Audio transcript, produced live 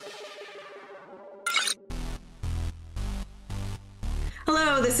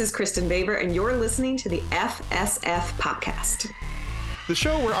Hello, this is Kristen Baber, and you're listening to the FSF Podcast. The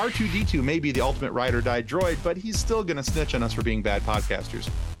show where R2-D2 may be the ultimate ride or die droid, but he's still going to snitch on us for being bad podcasters.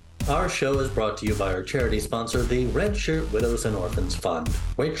 Our show is brought to you by our charity sponsor, the Red Shirt Widows and Orphans Fund,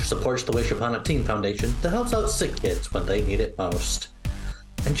 which supports the Wish Upon a Teen Foundation that helps out sick kids when they need it most.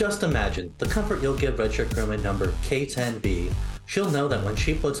 And just imagine the comfort you'll give Red Shirt Crewman number K10B. She'll know that when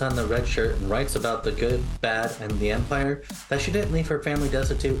she puts on the red shirt and writes about the good, bad, and the Empire, that she didn't leave her family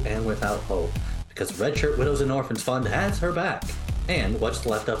destitute and without hope, because Red Shirt Widows and Orphans Fund has her back, and what's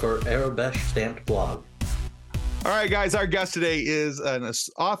left of her Arabesh stamped blog. All right, guys, our guest today is an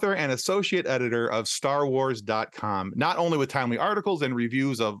author and associate editor of StarWars.com, not only with timely articles and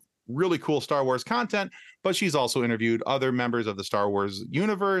reviews of really cool Star Wars content, but she's also interviewed other members of the Star Wars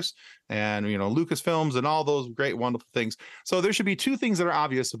universe and, Lucasfilms and all those great, wonderful things. So there should be two things that are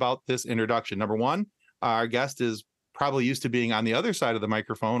obvious about this introduction. Number one, our guest is probably used to being on the other side of the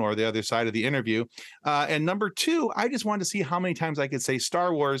microphone or the other side of the interview. And number two, I just wanted to see how many times I could say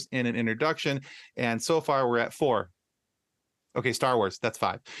Star Wars in an introduction. And so far we're at 4. Okay, Star Wars, that's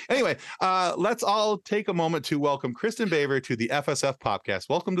 5. Anyway, let's all take a moment to welcome Kristen Baber to the FSF Podcast.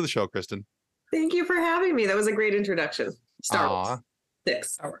 Welcome to the show, Kristen. Thank you for having me. That was a great introduction. Star Wars.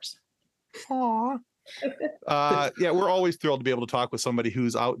 6. Star Wars. Aww. Yeah, we're always thrilled to be able to talk with somebody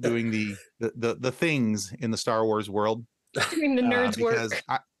who's out doing the things in the Star Wars world. Doing the nerds work.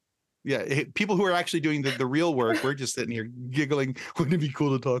 People who are actually doing the real work. We're just sitting here giggling. Wouldn't it be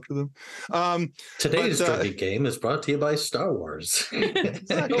cool to talk to them? Today's drinking game is brought to you by Star Wars.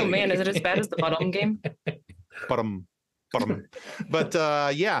 Exactly. Oh man, is it as bad as the bottom game? Bottom. But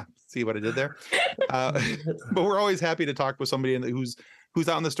see what I did there? But we're always happy to talk with somebody who's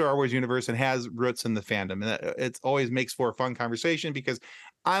out in the Star Wars universe and has roots in the fandom. And it always makes for a fun conversation because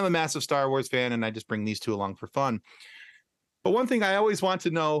I'm a massive Star Wars fan and I just bring these two along for fun. But one thing I always want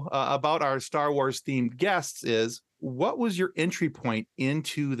to know about our Star Wars themed guests is, what was your entry point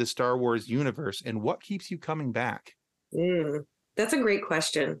into the Star Wars universe and what keeps you coming back? That's a great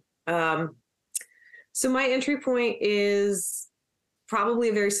question. So my entry point is probably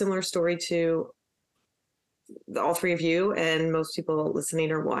a very similar story to all three of you and most people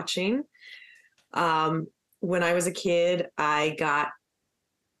listening or watching. When I was a kid, I got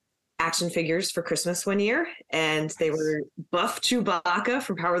action figures for Christmas one year, and they were Buff Chewbacca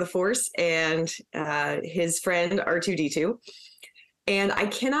from Power of the Force and his friend R2-D2. And I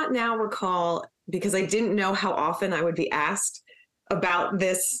cannot now recall, because I didn't know how often I would be asked about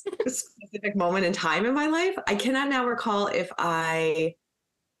this specific moment in time in my life. I cannot now recall if I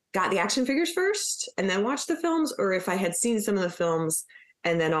got the action figures first and then watched the films, or if I had seen some of the films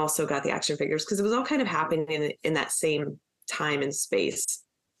and then also got the action figures, because it was all kind of happening in that same time and space.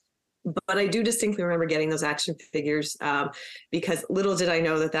 But I do distinctly remember getting those action figures because little did I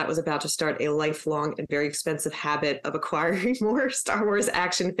know that was about to start a lifelong and very expensive habit of acquiring more Star Wars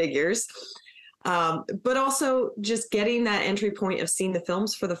action figures. But also just getting that entry point of seeing the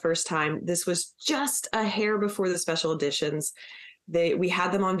films for the first time. This was just a hair before the special editions. We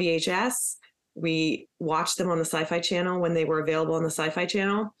had them on VHS. We watched them on the Sci-Fi Channel when they were available on the Sci-Fi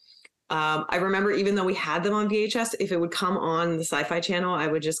Channel. I remember, even though we had them on VHS, if it would come on the Sci-Fi Channel, I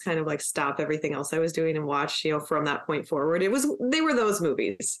would just kind of like stop everything else I was doing and watch, from that point forward. They were those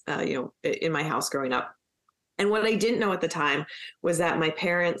movies, in my house growing up. And what I didn't know at the time was that my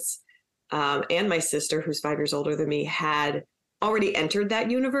parents and my sister, who's 5 years older than me, had already entered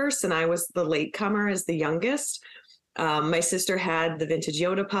that universe, and I was the latecomer as the youngest. My sister had the vintage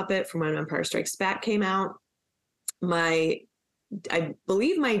Yoda puppet from when Empire Strikes Back came out. I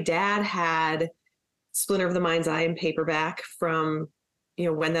believe my dad had Splinter of the Mind's Eye in paperback from,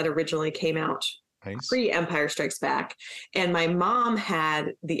 when that originally came out, nice. Pre-Empire Strikes Back. And my mom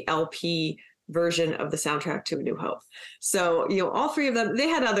had the LP version of the soundtrack to A New Hope. So, all three of them, they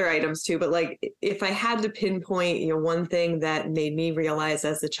had other items too, but like, if I had to pinpoint, one thing that made me realize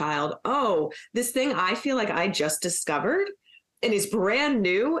as a child, this thing I feel like I just discovered and is brand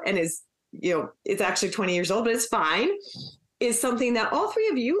new and is, it's actually 20 years old, but it's fine, is something that all three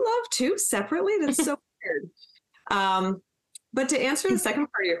of you love too, separately. That's so weird. But to answer the second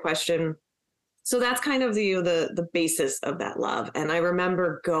part of your question, so that's kind of the basis of that love. And I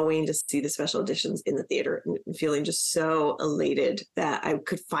remember going to see the special editions in the theater and feeling just so elated that I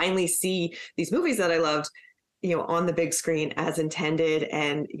could finally see these movies that I loved, on the big screen as intended.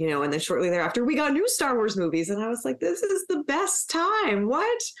 And, and then shortly thereafter, we got new Star Wars movies. And I was like, this is the best time.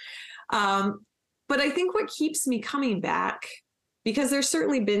 What? But I think what keeps me coming back, because there's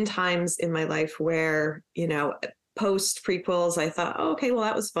certainly been times in my life where, post prequels, I thought, okay, well,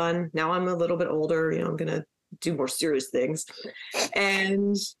 that was fun. Now I'm a little bit older, I'm going to do more serious things.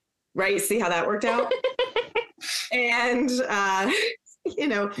 And right, see how that worked out? And, you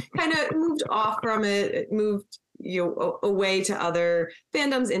know, kind of moved off from it, moved, you know, away to other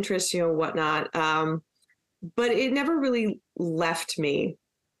fandoms, interests, you know, whatnot. But it never really left me.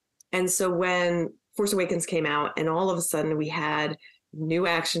 And so when Force Awakens came out and all of a sudden we had new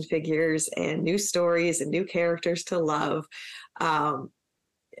action figures and new stories and new characters to love, I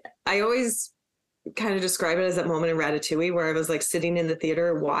always kind of describe it as that moment in Ratatouille where I was like sitting in the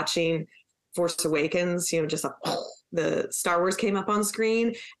theater watching Force Awakens, you know, just the Star Wars came up on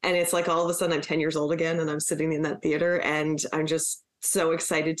screen, and it's like all of a sudden I'm 10 years old again and I'm sitting in that theater and I'm just so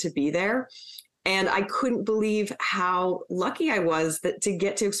excited to be there. And I couldn't believe how lucky I was that to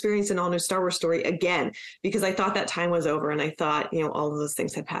get to experience an all new Star Wars story again, because I thought that time was over and I thought, you know, all of those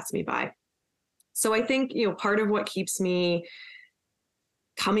things had passed me by. So I think, you know, part of what keeps me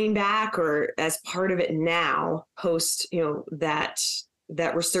coming back, or as part of it now, post, you know, that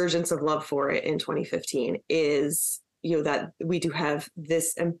resurgence of love for it in 2015 is, you know, that we do have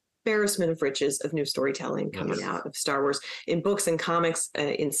this embarrassment of riches of new storytelling coming out of Star Wars in books and comics,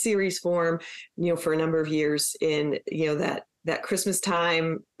 in series form, you know, for a number of years in, you know, that Christmas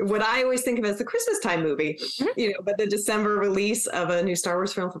time, what I always think of as the Christmas time movie, you know, but the December release of a new Star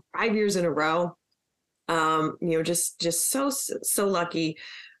Wars film for 5 years in a row, you know, just so lucky.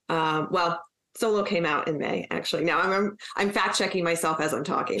 Well, Solo came out in May, actually. Now I'm fact checking myself as I'm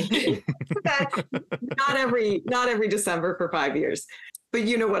talking. not every December for 5 years, but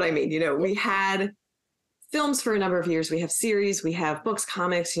you know what I mean. You know, we had films for a number of years. We have series, we have books,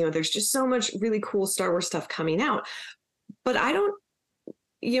 comics. You know, there's just so much really cool Star Wars stuff coming out. But I don't,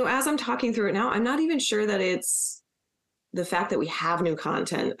 you know, as I'm talking through it now, I'm not even sure that it's the fact that we have new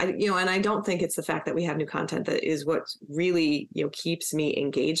content, you know, and I don't think it's the fact that we have new content that is what really, you know, keeps me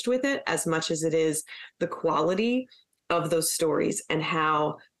engaged with it as much as it is the quality of those stories and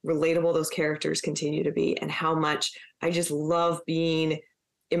how relatable those characters continue to be and how much I just love being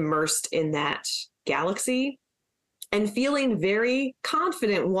immersed in that galaxy and feeling very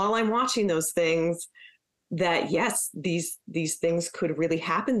confident while I'm watching those things that, yes, these things could really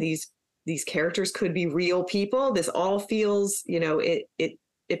happen. These characters could be real people. This all feels, you know, it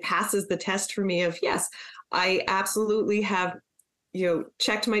passes the test for me of, yes, I absolutely have, you know,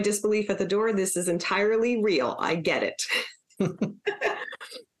 checked my disbelief at the door. This is entirely real. I get it.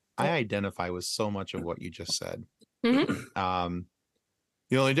 I identify with so much of what you just said. Mm-hmm.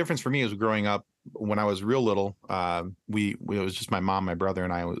 The only difference for me is growing up when I was real little, it was just my mom, my brother,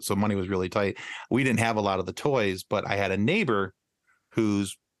 and I, so money was really tight. We didn't have a lot of the toys, but I had a neighbor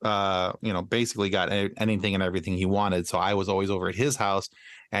who's you know, basically got anything and everything he wanted. So I was always over at his house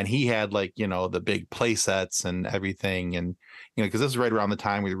and he had like, you know, the big play sets and everything. And, you know, because this is right around the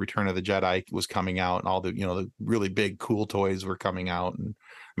time where the Return of the Jedi was coming out and all the, you know, the really big cool toys were coming out. And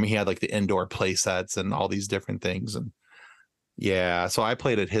I mean, he had like the indoor play sets and all these different things. And yeah, so I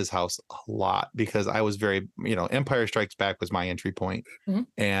played at his house a lot because I was very, you know, Empire Strikes Back was my entry point. Mm-hmm.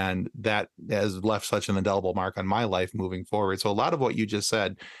 And that has left such an indelible mark on my life moving forward. So a lot of what you just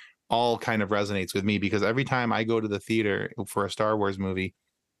said all kind of resonates with me because every time I go to the theater for a Star Wars movie,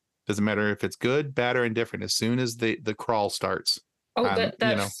 doesn't matter if it's good, bad, or indifferent, as soon as the crawl starts. Oh, that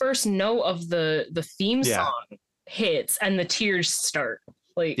you know, first note of the theme song hits and the tears start.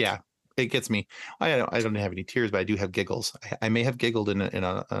 Like, yeah. It gets me. I don't have any tears, but I do have giggles. I may have giggled in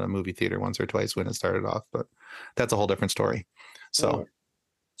a movie theater once or twice when it started off, but that's a whole different story. So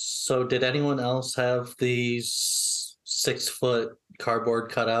did anyone else have these 6-foot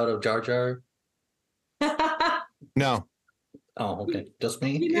cardboard cutout of Jar Jar? No. Oh, okay. Just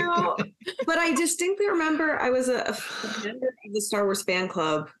me? You know, but I distinctly remember I was a member of the Star Wars fan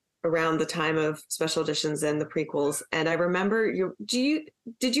club around the time of special editions and the prequels, and I remember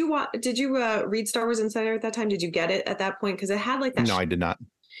did you read Star Wars Insider at that time? Did you get it at that point? Because it had like that. No, I did not.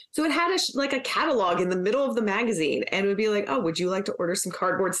 So it had a catalog in the middle of the magazine, and it would be like, oh, would you like to order some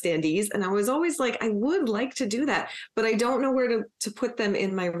cardboard standees? And I was always like, I would like to do that, but I don't know where to put them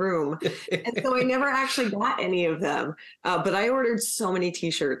in my room. And so I never actually got any of them. But I ordered so many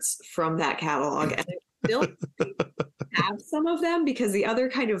T-shirts from that catalog, and I still have some of them because the other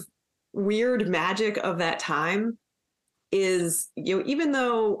kind of weird magic of that time is, you know, even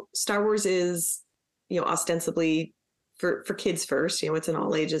though Star Wars is, you know, ostensibly for kids first, you know, it's an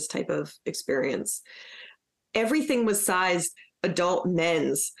all ages type of experience. Everything was sized adult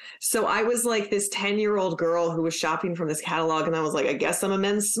men's. So I was like this 10-year-old girl who was shopping from this catalog, and I was like, I guess I'm a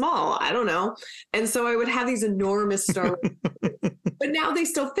men's small. I don't know. And so I would have these enormous Star Wars but now they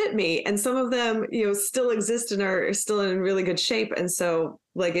still fit me, and some of them, still exist and are still in really good shape. And so,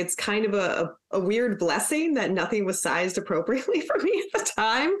 like, it's kind of a weird blessing that nothing was sized appropriately for me at the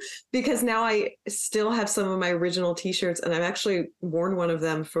time, because now I still have some of my original T-shirts, and I've actually worn one of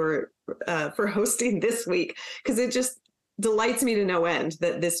them for hosting this week, because it just delights me to no end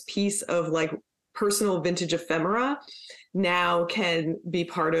that this piece of like personal vintage ephemera now can be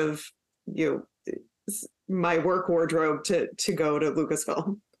part of my work wardrobe to go to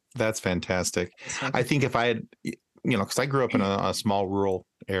Lucasfilm. That's fantastic. I think if I had, because I grew up in a small rural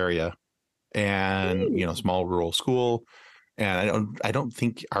area and, small rural school, and I don't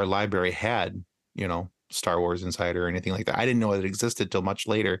think our library had, Star Wars Insider or anything like that. I didn't know it existed till much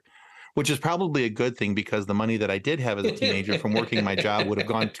later, which is probably a good thing, because the money that I did have as a teenager from working my job would have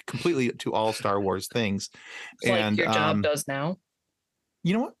gone completely to all Star Wars things. Like your job does now.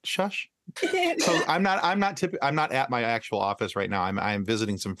 You know what? Shush. So I'm not at my actual office right now. I'm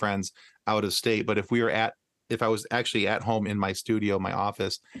visiting some friends out of state. But if I was actually at home in my studio, my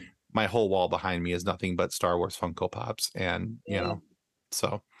office, my whole wall behind me is nothing but Star Wars Funko Pops, and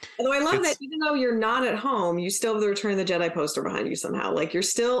so. Although I love that even though you're not at home, you still have the Return of the Jedi poster behind you somehow. Like, you're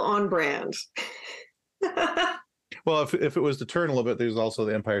still on brand. Well, if it was to turn a little bit, there's also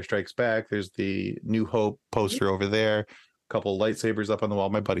the Empire Strikes Back. There's the New Hope poster over there. Couple lightsabers up on the wall.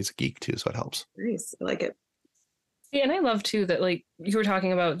 My buddy's a geek too, so it helps. Nice. I like it. Yeah, and I love too that, like, you were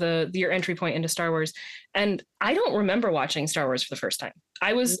talking about your entry point into Star Wars, and I don't remember watching Star Wars for the first time.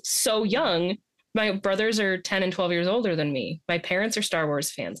 I was so young. My brothers are 10 and 12 years older than me. My parents are Star Wars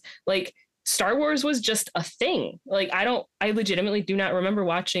fans. Like, Star Wars was just a thing. Like, I legitimately do not remember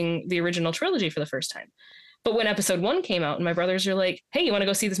watching the original trilogy for the first time. But when episode 1 came out and my brothers are like, hey, you want to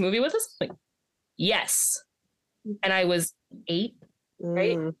go see this movie with us? I'm like, yes. And I was 8,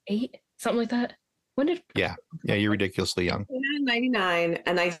 right? 8, something like that. When did? Yeah, you're ridiculously young. 99,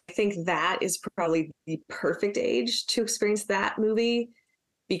 and I think that is probably the perfect age to experience that movie,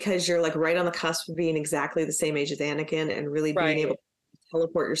 because you're like right on the cusp of being exactly the same age as Anakin and really being able to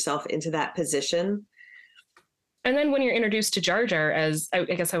teleport yourself into that position. And then when you're introduced to Jar Jar as, I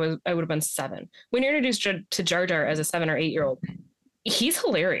guess I would have been 7. When you're introduced to Jar Jar as a 7 or 8-year-old, he's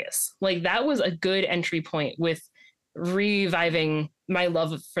hilarious. Like, that was a good entry point with reviving my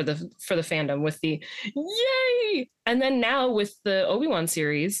love for the fandom with the yay. And then now with the Obi-Wan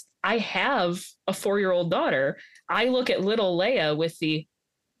series, I have a 4-year-old daughter. I look at little Leia with the,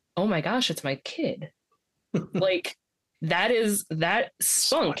 oh my gosh, it's my kid. Like, that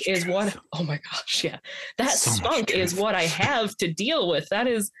spunk is what, oh my gosh, yeah. That spunk is what I have to deal with. That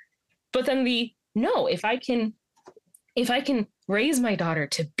is, but then if I can raise my daughter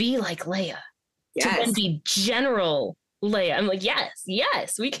to be like Leia, to then be General Leia, I'm like,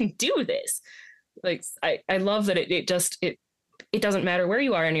 yes, we can do this. Like, I love that it doesn't matter where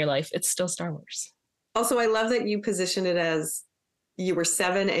you are in your life, it's still Star Wars. Also, I love that you positioned it as you were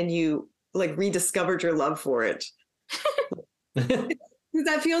 7 and you like rediscovered your love for it.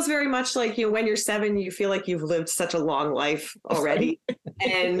 That feels very much like, when you're 7, you feel like you've lived such a long life already,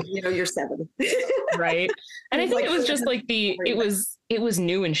 and you're 7, right? And I think it was just like it was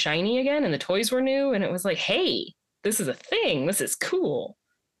new and shiny again, and the toys were new, and it was like, hey, this is a thing, this is cool.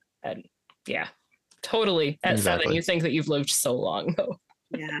 And yeah, totally. At 7, you think that you've lived so long, though.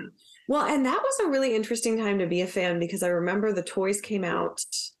 Yeah. Well, and that was a really interesting time to be a fan, because I remember the toys came out,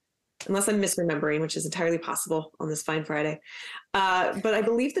 unless I'm misremembering, which is entirely possible on this fine Friday. But I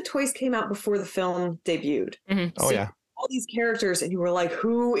believe the toys came out before the film debuted. Mm-hmm. Oh, so yeah. All these characters, and you were like,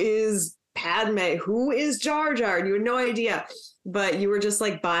 who is Padme? Who is Jar Jar? And you had no idea. But you were just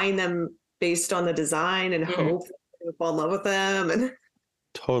like buying them based on the design and hope that you would fall in love with them. And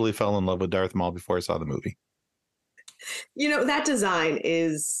totally fell in love with Darth Maul before I saw the movie. That design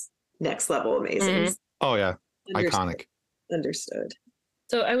is next level amazing. Mm-hmm. Oh, yeah. Iconic. Understood.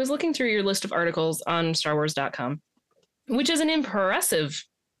 So I was looking through your list of articles on StarWars.com, which is an impressive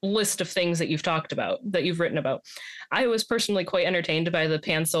list of things that you've talked about, that you've written about. I was personally quite entertained by the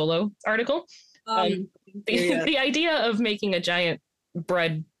Pan Solo article. The idea of making a giant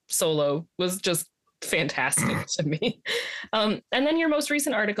bread solo was just fantastic to me. And then your most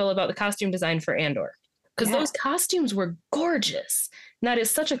recent article about the costume design for Andor, because those costumes were gorgeous. And that is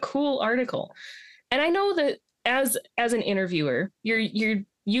such a cool article. And I know that as an interviewer, you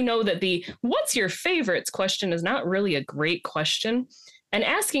know that the what's your favorites question is not really a great question, and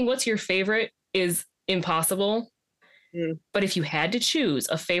asking what's your favorite is impossible. But if you had to choose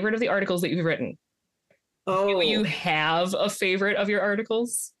a favorite of the articles that you've written, do you have a favorite of your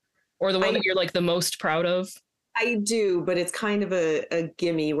articles, or the one that you're like the most proud of? I do, but it's kind of a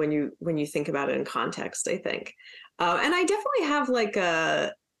gimme when you think about it in context, I think. And I definitely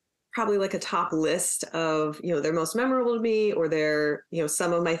have probably like a top list of, their most memorable to me, or their,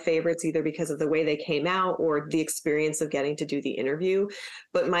 some of my favorites, either because of the way they came out or the experience of getting to do the interview.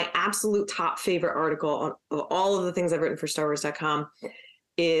 But my absolute top favorite article of all of the things I've written for StarWars.com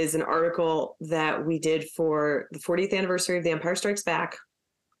is an article that we did for the 40th anniversary of The Empire Strikes Back.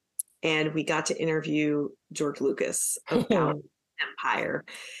 And we got to interview George Lucas about Empire.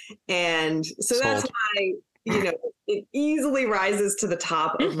 And so that's why, it easily rises to the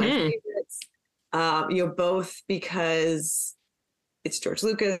top of my favorites. Both because it's George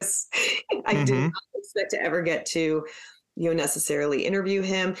Lucas. I did not expect to ever get to, necessarily interview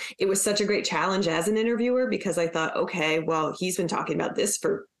him. It was such a great challenge as an interviewer, because I thought, okay, well, he's been talking about this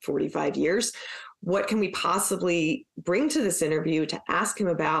for 45 years. What can we possibly bring to this interview to ask him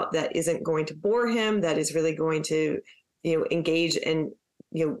about that isn't going to bore him, that is really going to, engage and,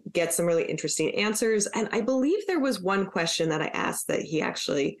 get some really interesting answers. And I believe there was one question that I asked that he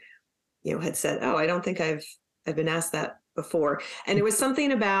actually, had said, oh, I don't think I've been asked that before. And it was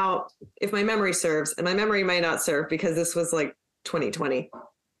something about, if my memory serves, and my memory might not serve because this was like 2020,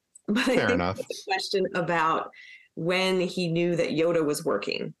 but I think enough. it was a question about when he knew that Yoda was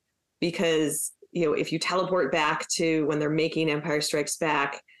working, because, if you teleport back to when they're making Empire Strikes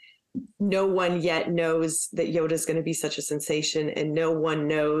Back, no one yet knows that Yoda is going to be such a sensation, and no one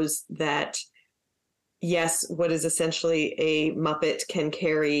knows that, yes, what is essentially a Muppet can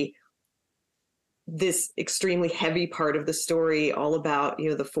carry this extremely heavy part of the story, all about,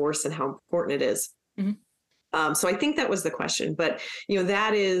 the Force and how important it is. So I think that was the question, but,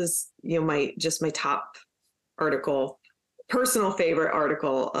 that is, my top article, personal favorite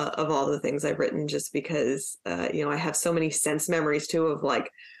article of all the things I've written, just because, I have so many sense memories too, of like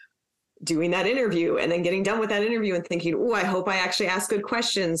doing that interview and then getting done with that interview and thinking, oh, I hope I actually ask good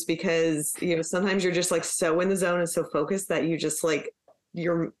questions, because, sometimes you're just like so in the zone and so focused that you just like,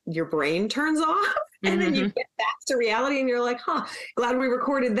 your brain turns off, and then you get back to reality and you're like, glad we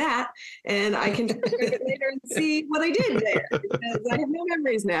recorded that. And I can just later and see what I did there, because I have no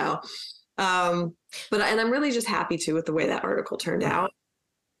memories now. And I'm really just happy too with the way that article turned out.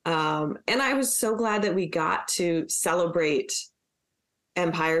 And I was so glad that we got to celebrate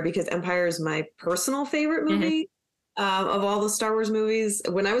Empire, because Empire is my personal favorite movie of all the Star Wars movies.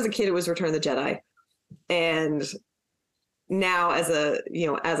 When I was a kid, it was Return of the Jedi. And now as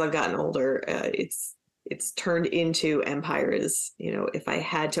I've gotten older, it's turned into Empire. Is, if I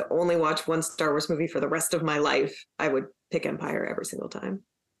had to only watch one Star Wars movie for the rest of my life, I would pick Empire every single time.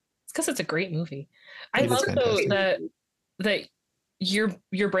 It's because it's a great movie. I love though that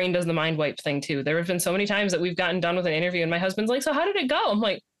your brain does the mind wipe thing too. There have been so many times that we've gotten done with an interview and my husband's like, so how did it go? I'm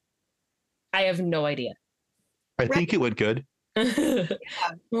like, I have no idea. I think it went good. Yeah.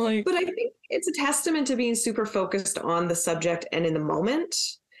 But I think it's a testament to being super focused on the subject and in the moment.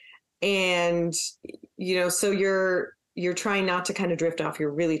 And, so you're trying not to kind of drift off.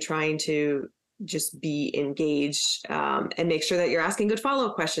 You're really trying to just be engaged and make sure that you're asking good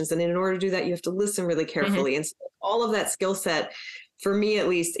follow-up questions. And in order to do that, you have to listen really carefully. And so all of that skill set, for me at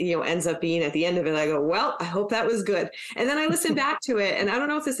least, ends up being at the end of it, I go, well, I hope that was good. And then I listen back to it. And I don't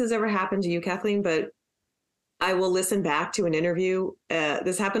know if this has ever happened to you, Kathleen, but I will listen back to an interview.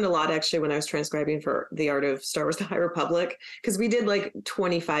 This happened a lot, actually, when I was transcribing for The Art of Star Wars: The High Republic, because we did like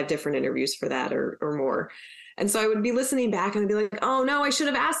 25 different interviews for that or more. And so I would be listening back and I'd be like, oh no, I should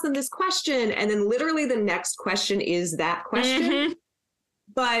have asked them this question. And then literally the next question is that question.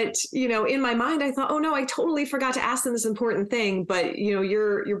 But, in my mind, I thought, oh no, I totally forgot to ask them this important thing. But,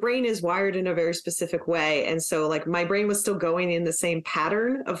 your brain is wired in a very specific way. And so like my brain was still going in the same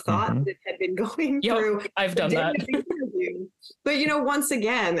pattern of thought that had been going through. I've done that. But, once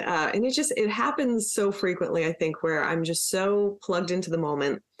again, and it happens so frequently, I think, where I'm just so plugged into the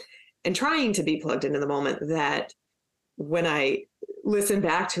moment and trying to be plugged into the moment that when I listen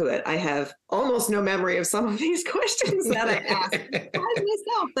back to it, I have almost no memory of some of these questions that I asked.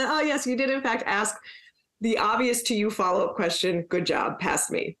 Myself that, oh yes, you did in fact ask the obvious to you follow-up question. Good job,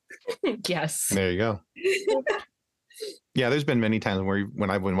 past me. Yes. There you go. Yeah, there's been many times where when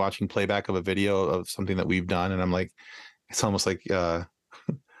I've been watching playback of a video of something that we've done, and I'm like, it's almost like, I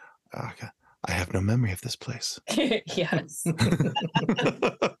have no memory of this place. Yes.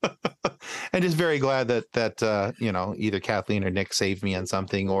 And just very glad that either Kathleen or Nick saved me on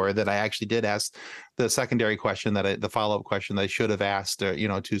something, or that I actually did ask the secondary question the follow-up question that I should have asked,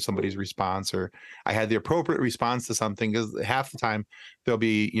 to somebody's response, or I had the appropriate response to something. Because half the time there'll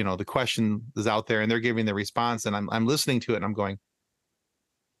be, the question is out there and they're giving the response, and I'm listening to it and I'm going,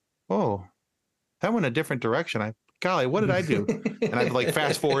 oh, that went a different direction. I golly, what did I do? And I've like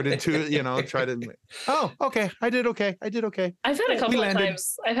fast forwarded to, try to, oh, okay. I did okay. I've had a couple of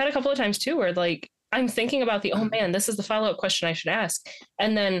times. I've had a couple of times too, where like I'm thinking about oh man, this is the follow-up question I should ask.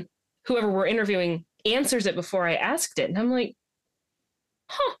 And then whoever we're interviewing answers it before I asked it. And I'm like,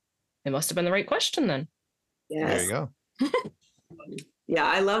 it must have been the right question then. Yes. There you go. Yeah,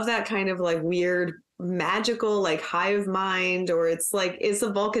 I love that kind of like weird, magical, like hive mind, or it's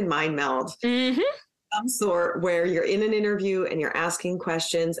a Vulcan mind meld. Mm-hmm. Some sort where you're in an interview and you're asking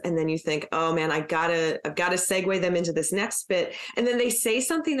questions and then you think, oh man, I've got to segue them into this next bit. And then they say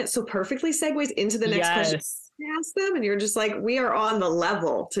something that so perfectly segues into the next question you ask them. And you're just like, we are on the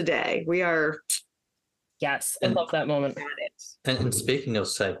level today. We are. Yes. I love that moment. And speaking of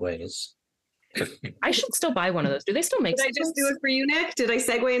segues, I should still buy one of those. Do they still make Did I just do it for you, Nick? Did I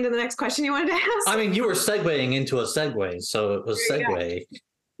segue into the next question you wanted to ask? I mean, you were segueing into a segue, so it was segue.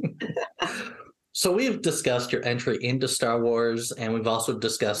 So we've discussed your entry into Star Wars, and we've also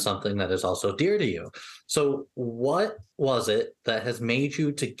discussed something that is also dear to you. So what was it that has made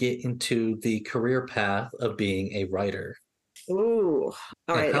you to get into the career path of being a writer? Ooh,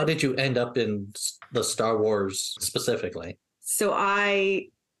 all right. How did you end up in the Star Wars specifically? So I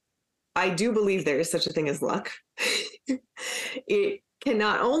do believe there is such a thing as luck. It can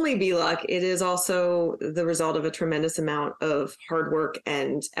not only be luck, it is also the result of a tremendous amount of hard work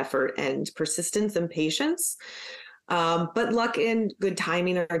and effort and persistence and patience. But luck and good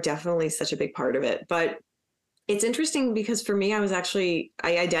timing are definitely such a big part of it. But it's interesting because for me, I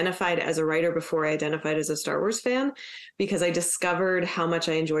identified as a writer before I identified as a Star Wars fan, because I discovered how much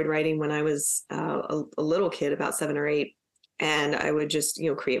I enjoyed writing when I was a little kid, about 7 or 8. And I would just,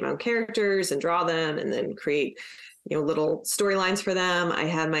 create my own characters and draw them and then create, little storylines for them. I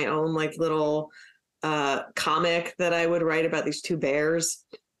had my own like little comic that I would write about these 2 bears.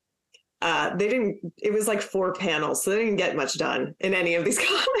 It was like 4 panels, so they didn't get much done in any of these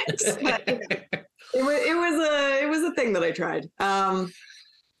comics. But, it was a thing that I tried.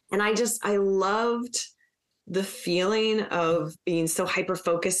 And I loved the feeling of being so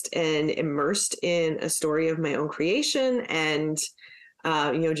hyper-focused and immersed in a story of my own creation, and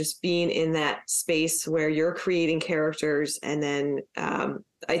just being in that space where you're creating characters. And then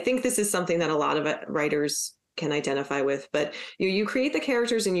I think this is something that a lot of writers can identify with, but you create the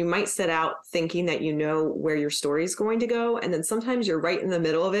characters and you might set out thinking that you know where your story is going to go. And then sometimes you're right in the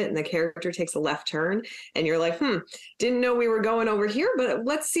middle of it and the character takes a left turn and you're like, didn't know we were going over here, but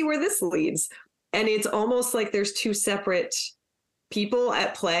let's see where this leads. And it's almost like there's 2 separate people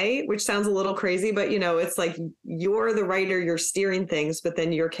at play, which sounds a little crazy, but it's like you're the writer, you're steering things, but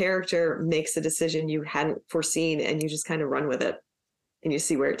then your character makes a decision you hadn't foreseen and you just kind of run with it and you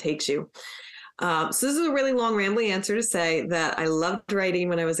see where it takes you. So this is a really long rambling answer to say that I loved writing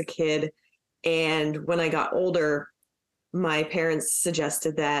when I was a kid. And when I got older, my parents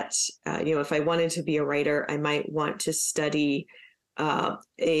suggested that, if I wanted to be a writer, I might want to study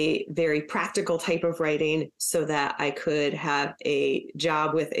a very practical type of writing so that I could have a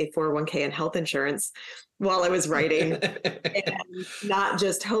job with a 401k and health insurance while I was writing and not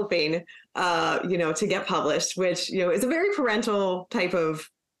just hoping, to get published, which, is a very parental type of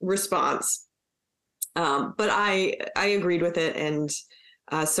response. But I agreed with it. And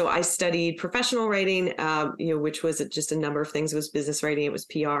so I studied professional writing, which was just a number of things. It was business writing, it was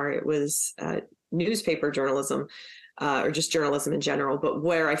PR, it was newspaper journalism, or just journalism in general. But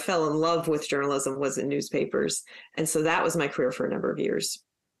where I fell in love with journalism was in newspapers. And so that was my career for a number of years.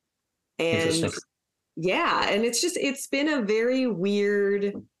 And yeah, and it's been a very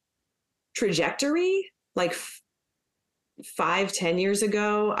weird trajectory. Like 5-10 years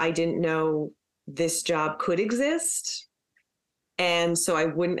ago, I didn't know this job could exist. And so I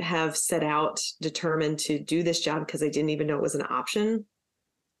wouldn't have set out determined to do this job because I didn't even know it was an option.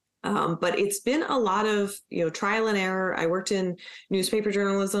 But it's been a lot of, trial and error. I worked in newspaper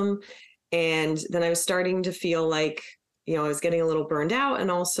journalism, and then I was starting to feel like, I was getting a little burned out.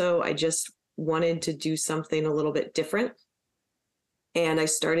 And also I just wanted to do something a little bit different. And I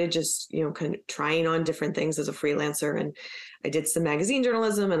started just, kind of trying on different things as a freelancer. And I did some magazine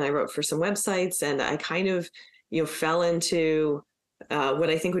journalism and I wrote for some websites, and I kind of, fell into what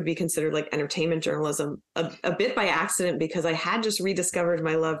I think would be considered like entertainment journalism a bit by accident, because I had just rediscovered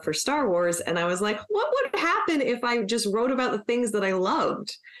my love for Star Wars. And I was like, what would happen if I just wrote about the things that I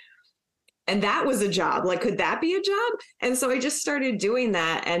loved? And that was a job. Like, could that be a job? And so I just started doing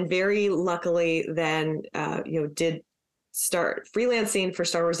that. And very luckily then, did start freelancing for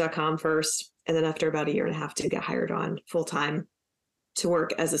StarWars.com first. And then after about 1.5 years to get hired on full time. to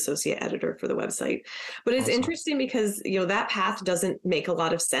work as associate editor for the website. But it's Awesome. interesting because, that path doesn't make a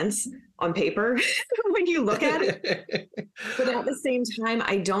lot of sense on paper when you look at it. But at the same time,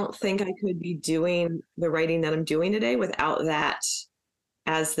 I don't think I could be doing the writing that I'm doing today without that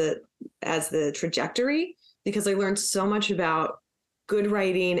as the trajectory, because I learned so much about good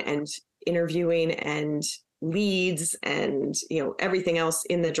writing and interviewing and leads and everything else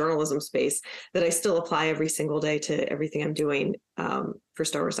in the journalism space that I still apply every single day to everything I'm doing for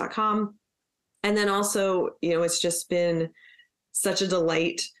StarWars.com. And then also, it's just been such a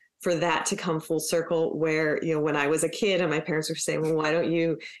delight for that to come full circle where, when I was a kid and my parents were saying, well, why don't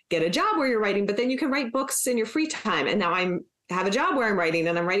you get a job where you're writing, but then you can write books in your free time. And now have a job where I'm writing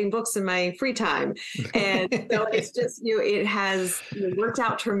and I'm writing books in my free time. And so it's just, it has worked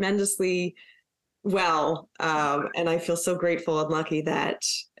out tremendously well. And I feel so grateful and lucky that,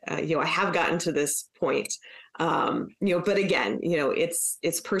 I have gotten to this point. But again,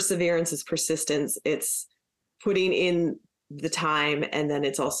 it's perseverance, it's persistence, it's putting in the time. And then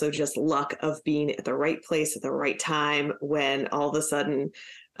it's also just luck of being at the right place at the right time when all of a sudden,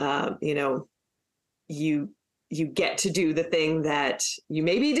 you get to do the thing that you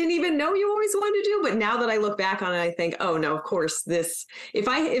maybe didn't even know you always wanted to do. But now that I look back on it, I think, oh no, of course this,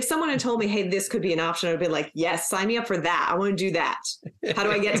 if someone had told me, hey, this could be an option, I'd be like, yes, sign me up for that. I want to do that. How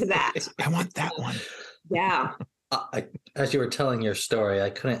do I get to that? I want that one. Yeah. As you were telling your story, I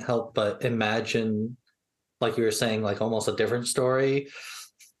couldn't help but imagine, like you were saying, like almost a different story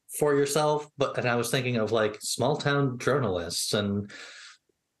for yourself. And I was thinking of like small town journalists and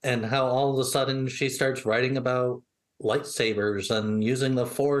how all of a sudden she starts writing about lightsabers and using the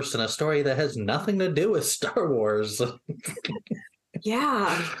Force in a story that has nothing to do with Star Wars.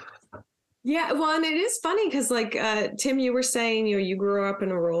 Yeah. Yeah. Well, and it is funny because like, Tim, you were saying, you grew up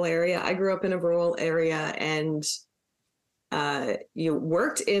in a rural area. I grew up in a rural area and you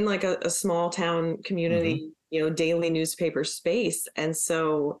worked in like a small town community, daily newspaper space. And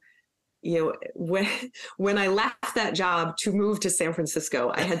so, when I left that job to move to San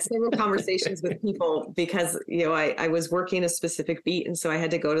Francisco, I had several conversations with people because, I was working a specific beat. And so I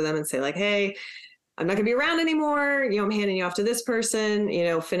had to go to them and say like, hey, I'm not gonna be around anymore. I'm handing you off to this person,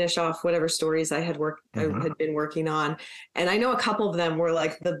 finish off whatever stories I had been working on. And I know a couple of them were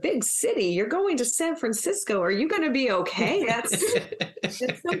like, the big city, you're going to San Francisco. Are you going to be okay?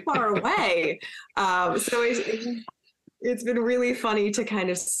 It's so far away. So it's been really funny to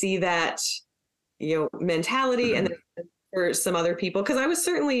kind of see that, mentality. And then for some other people, because I was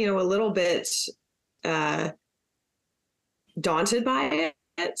certainly, a little bit daunted by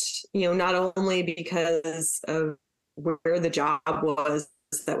it, not only because of where the job was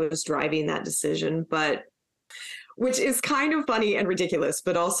that was driving that decision, but which is kind of funny and ridiculous.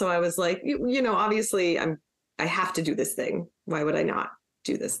 But also I was like, obviously I have to do this thing. Why would I not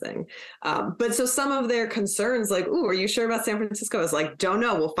do this thing? But so some of their concerns like, ooh, are you sure about San Francisco? I was like, don't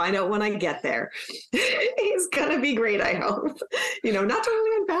know. We'll find out when I get there. He's going to be great, I hope. Not totally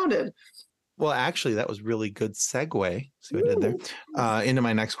unfounded. Well, actually, that was really good segue. See what I did there? Into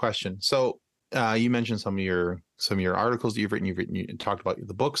my next question. So you mentioned some of your articles that you've written. You talked about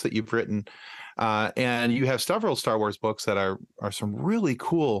the books that you've written, and you have several Star Wars books that are some really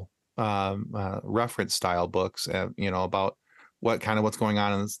cool reference style books. About what's going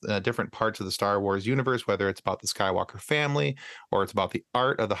on in different parts of the Star Wars universe, whether it's about the Skywalker family or it's about the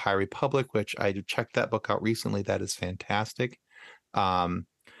art of the High Republic, which I checked that book out recently. That is fantastic.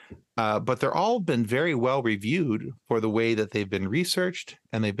 But they're all been very well reviewed for the way that they've been researched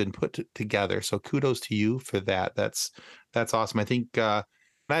and they've been put together. So kudos to you for that. That's awesome. I think I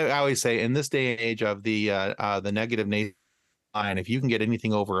always say in this day and age of the negative line, if you can get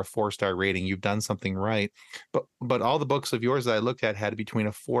anything over a 4-star rating, you've done something right. But all the books of yours that I looked at had between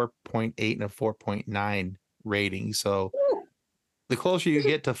a 4.8 and a 4.9 rating. So the closer you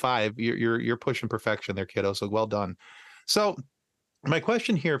get to 5, you're pushing perfection there, kiddo. So well done. So my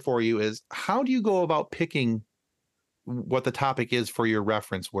question here for you is, how do you go about picking what the topic is for your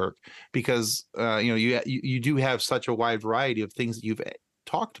reference work? Because you do have such a wide variety of things that you've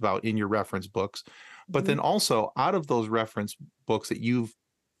talked about in your reference books, but then also out of those reference books that you've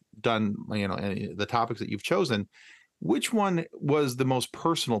done, and the topics that you've chosen, which one was the most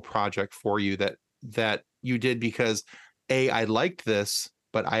personal project for you that you did because I liked this,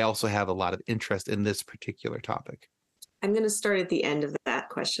 but I also have a lot of interest in this particular topic? I'm going to start at the end of that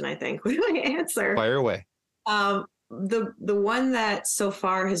question, I think, with my answer. Fire away. The one that so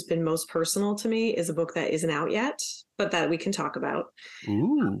far has been most personal to me is a book that isn't out yet, but that we can talk about.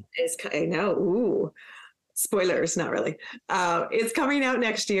 Ooh. I know. Ooh. Spoilers, not really. It's coming out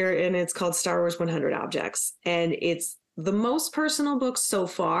next year, and it's called Star Wars 100 Objects. And it's the most personal book so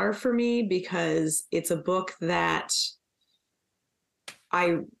far for me because it's a book that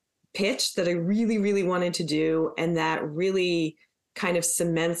I pitched that I really, really wanted to do, and that really kind of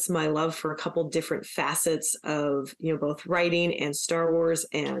cements my love for a couple different facets of, both writing and Star Wars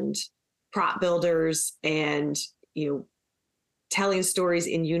and prop builders and, telling stories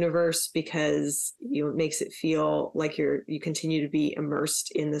in universe, because, it makes it feel like you continue to be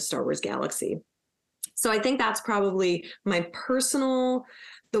immersed in the Star Wars galaxy. So I think that's probably my personal,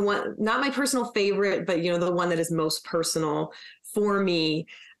 the one, not my personal favorite, but, the one that is most personal for me,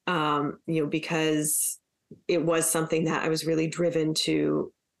 because it was something that I was really driven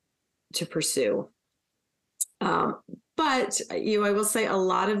to pursue. But, I will say a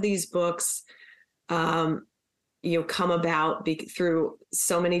lot of these books, come about through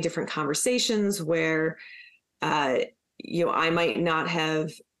so many different conversations where, I might not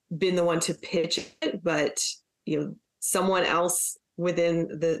have been the one to pitch it, but, someone else within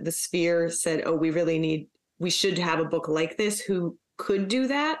the sphere said, oh, we should have a book like this. Who could do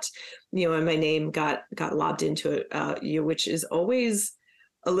that? And my name got lobbed into it, which is always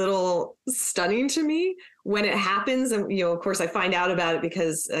a little stunning to me when it happens. And, of course I find out about it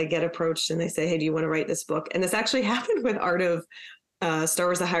because I get approached and they say, hey, do you want to write this book? And this actually happened with Art of Star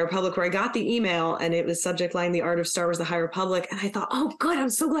Wars: The High Republic, where I got the email and it was subject line, The Art of Star Wars: The High Republic. And I thought, oh, good. I'm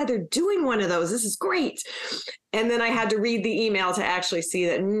so glad they're doing one of those. This is great. And then I had to read the email to actually see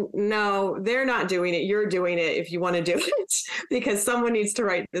that, no, they're not doing it. You're doing it if you want to do it, because someone needs to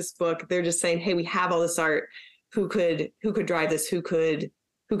write this book. They're just saying, hey, we have all this art. Who could drive this? Who could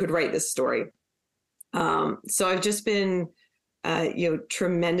write this story? So I've just been,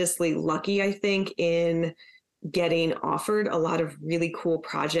 tremendously lucky, I think, in getting offered a lot of really cool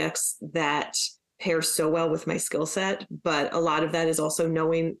projects that pair so well with my skill set. But a lot of that is also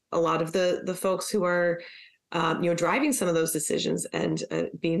knowing a lot of the folks who are, driving some of those decisions, and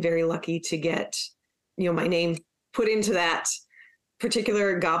being very lucky to get, my name put into that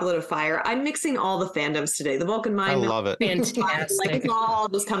particular goblet of fire. I'm mixing all the fandoms today. The Vulcan Mind. I love it. Fantastic. Like it's all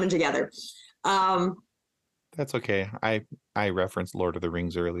just coming together. That's okay. I referenced Lord of the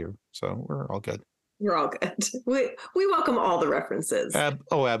Rings earlier, so we're all good. We're all good. We welcome all the references.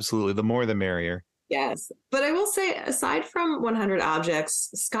 Absolutely. The more the merrier. Yes. But I will say, aside from 100 Objects,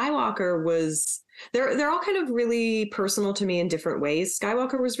 Skywalker was, they're all kind of really personal to me in different ways.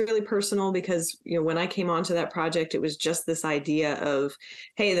 Skywalker was really personal because, when I came onto that project, it was just this idea of,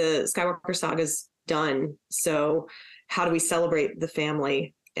 hey, the Skywalker saga's done. So how do we celebrate the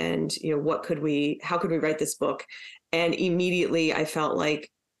family? And, how could we write this book? And immediately I felt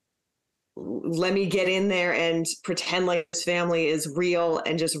like, let me get in there and pretend like this family is real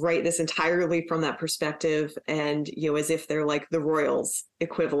and just write this entirely from that perspective. And, as if they're like the royals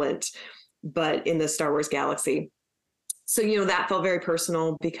equivalent, but in the Star Wars galaxy. So, that felt very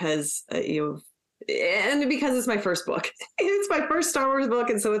personal because, and because it's my first book. It's my first Star Wars book.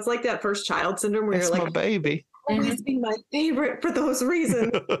 And so it's like that first child syndrome where It's you're my like, baby. always be my favorite for those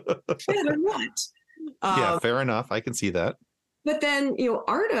reasons. Better what? Yeah, fair enough. I can see that. But then,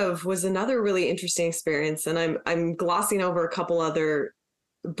 Art of was another really interesting experience. And I'm glossing over a couple other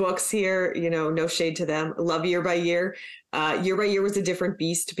books here, no shade to them. I love Year by Year. Year by Year was a different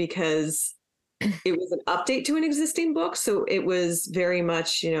beast because it was an update to an existing book. So it was very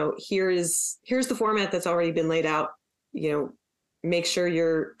much, here's the format that's already been laid out, make sure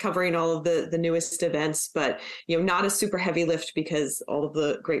you're covering all of the newest events, but, not a super heavy lift because all of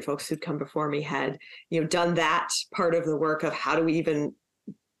the great folks who'd come before me had, done that part of the work of how do we even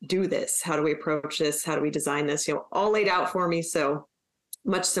do this? How do we approach this? How do we design this? All laid out for me. So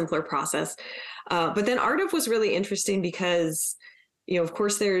much simpler process. But then Art of was really interesting because, of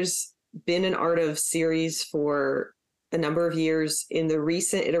course, there's been an Art of series for a number of years. In the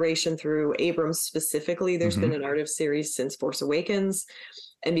recent iteration through Abrams specifically, there's been an Art of series since Force Awakens.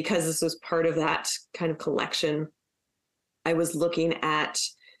 And because this was part of that kind of collection, I was looking at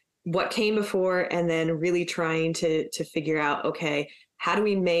what came before and then really trying to figure out, okay, how do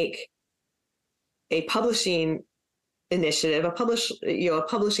we make a publishing initiative, a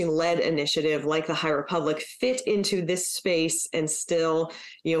publishing-led initiative like the High Republic fit into this space and still,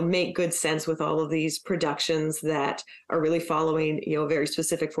 make good sense with all of these productions that are really following, a very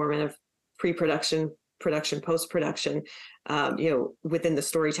specific format of pre-production, production, post-production, within the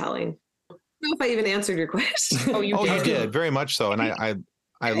storytelling. I don't know if I even answered your question. Oh, you did very much so. And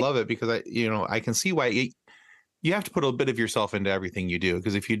I love it because I can see why you have to put a bit of yourself into everything you do,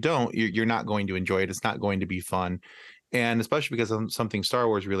 because if you don't, you're not going to enjoy it. It's not going to be fun. And especially because of something Star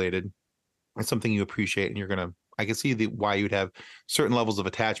Wars related, it's something you appreciate, and I can see why you'd have certain levels of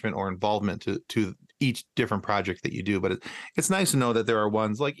attachment or involvement to each different project that you do, but it's nice to know that there are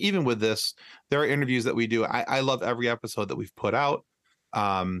ones like, even with this, there are interviews that we do. I love every episode that we've put out.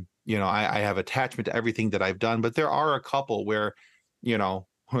 I have attachment to everything that I've done, but there are a couple where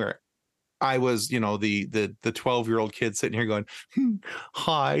I was, the 12-year-old kid sitting here going,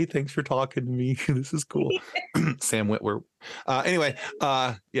 hi, thanks for talking to me. This is cool. Sam Witwer.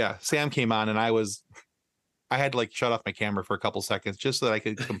 Sam came on and I had to like shut off my camera for a couple seconds just so that I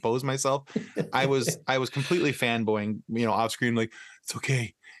could compose myself. I was completely fanboying, off screen, like, it's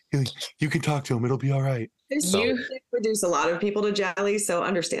okay. You can talk to him. It'll be all right. You produce a lot of people to Jelly, so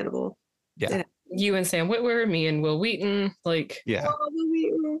understandable. Yeah. You and Sam Witwer, me and Will Wheaton,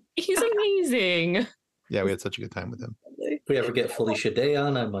 he's amazing. Yeah, we had such a good time with him. If we ever get Felicia Day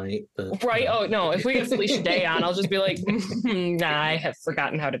on, I might. But, Right? Oh no! If we get Felicia Day on, I'll just be like, nah, I have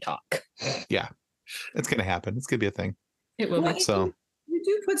forgotten how to talk. Yeah, it's gonna happen. It's gonna be a thing. It will be. So you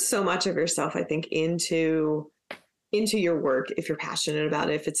do put so much of yourself, I think, into your work if you're passionate about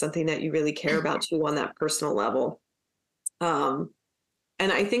it, if it's something that you really care about too on that personal level.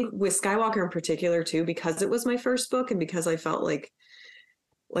 And I think with Skywalker in particular too, because it was my first book and because I felt like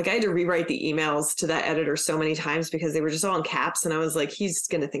I had to rewrite the emails to that editor so many times because they were just all in caps. And I was like, he's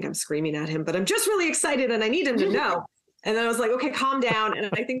going to think I'm screaming at him, but I'm just really excited and I need him to know. And then I was like, okay, calm down. And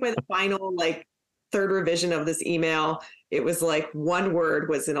I think by the final, third revision of this email, it was like one word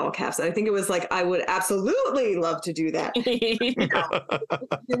was in all caps. And I think it was like, I would absolutely love to do that.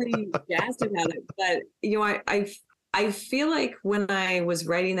 Really jazzed about it. But, I feel like when I was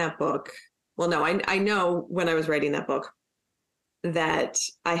writing that book, I know when I was writing that book that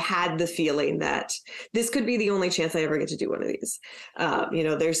I had the feeling that this could be the only chance I ever get to do one of these.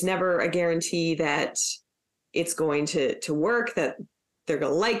 There's never a guarantee that it's going to work, that they're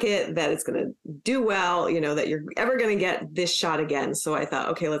going to like it, that it's going to do well, that you're ever going to get this shot again. So I thought,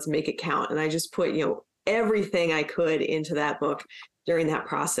 okay, let's make it count. And I just put, everything I could into that book during that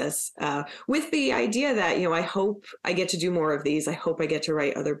process, with the idea that, I hope I get to do more of these. I hope I get to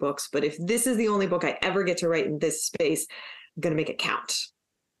write other books. But if this is the only book I ever get to write in this space, I'm going to make it count.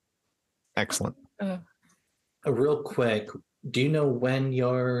 Excellent. Real quick, do you know when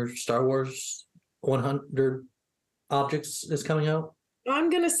your Star Wars 100 Objects is coming out? I'm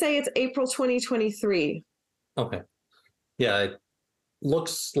going to say it's April 2023. Okay. Yeah, it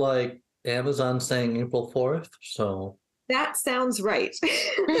looks like Amazon saying April 4th, so... That sounds right.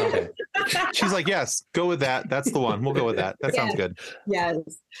 Okay. She's like, yes, go with that. That's the one. We'll go with that. That sounds good. Yes.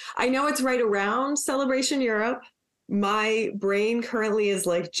 I know it's right around Celebration Europe. My brain currently is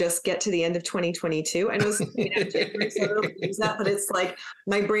like, just get to the end of 2022. I know that, but it's like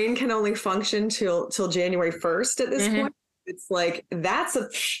my brain can only function till January 1st at this point. It's like, that's a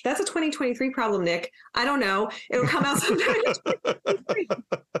 2023 problem, Nick. I don't know. It'll come out sometime in 2023.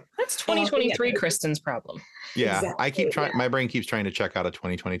 That's 2023 Kristen's problem. Yeah, Exactly, I keep trying. My brain keeps trying to check out of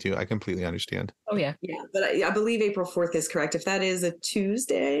 2022. I completely understand. Oh yeah. Yeah, but I believe April 4th is correct. If that is a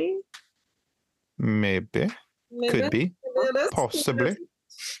Tuesday, Maybe. Could be. Possibly.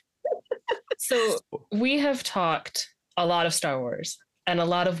 So we have talked a lot of Star Wars and a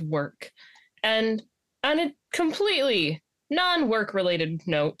lot of work, and on a completely non-work related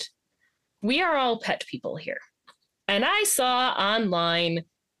note, we are all pet people here. And I saw online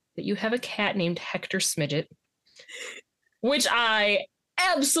that you have a cat named Hector Smidget, which I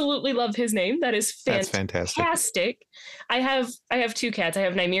absolutely love his name. That is fantastic. That's fantastic. I have two cats. I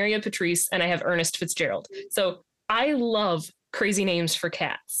have Nymeria Patrice and I have Ernest Fitzgerald. So I love crazy names for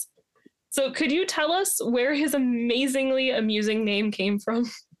cats. So could you tell us where his amazingly amusing name came from?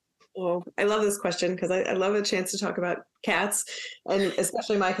 Oh, I love this question because I love a chance to talk about cats, and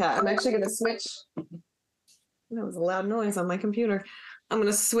especially my cat. I'm actually going to switch. That was a loud noise on my computer. I'm going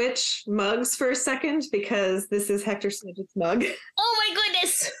to switch mugs for a second because this is Hector Smidget's mug. Oh my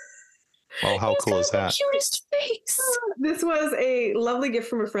goodness! Oh, how cool is that? The cutest face. This was a lovely gift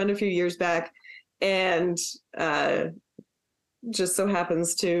from a friend a few years back, and just so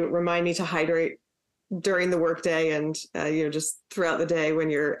happens to remind me to hydrate during the workday and just throughout the day when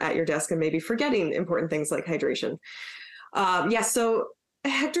you're at your desk and maybe forgetting important things like hydration. So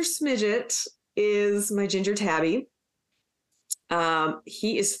Hector Smidget is my ginger tabby.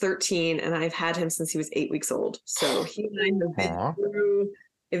 He is 13 and I've had him since he was 8 weeks old. So he and I have been through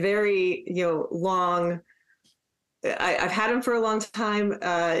a very long. I've had him for a long time.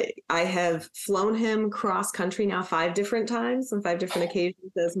 I have flown him cross country now 5 different times on 5 different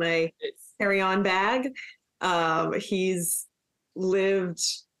occasions as my carry-on bag. He's lived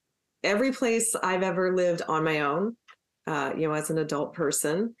every place I've ever lived on my own, as an adult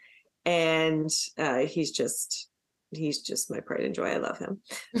person. And he's just he's just my pride and joy. I love him.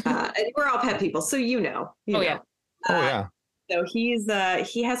 And we're all pet people, so you know. Yeah. Oh yeah. So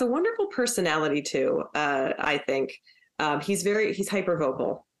he has a wonderful personality too. I think he's hyper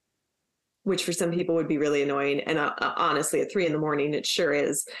vocal, which for some people would be really annoying. And honestly, at 3 a.m, it sure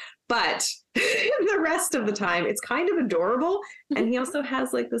is. But the rest of the time, it's kind of adorable. And he also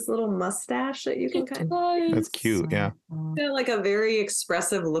has like this little mustache that you can kind of. That's cute. Yeah. Like a very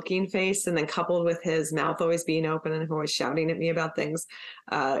expressive looking face, and then coupled with his mouth always being open and always shouting at me about things.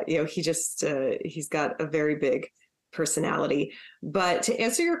 He's got a very big personality. But to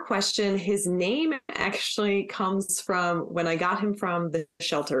answer your question, his name actually comes from when I got him from the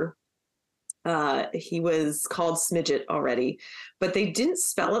shelter. He was called Smidget already, but they didn't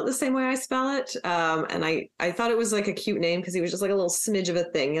spell it the same way I spell it. And I thought it was like a cute name because he was just like a little smidge of a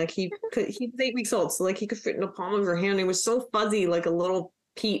thing. Like he was 8 weeks old, so like he could fit in the palm of your hand. He was so fuzzy, like a little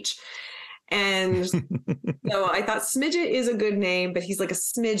peach. And so I thought Smidget is a good name, but he's like a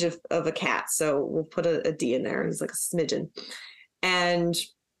smidge of a cat. So we'll put a D in there. He's like a smidgen. And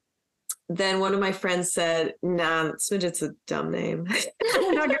then one of my friends said, nah, Smidget's a dumb name.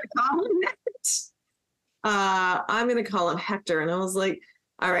 I'm not going to call him that. I'm going to call him Hector. And I was like,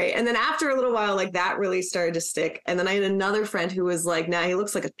 all right. And then after a little while, like that really started to stick. And then I had another friend who was like, nah, he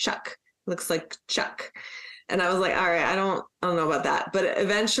looks like a Chuck. Looks like Chuck. And I was like, all right, I don't know about that. But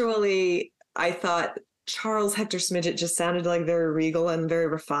eventually I thought Charles Hector Smidget just sounded like very regal and very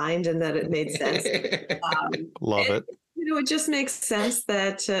refined, and that it made sense. Love it. It just makes sense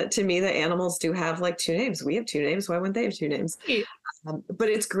that to me, the animals do have like 2 names. We have 2 names. Why wouldn't they have 2 names? But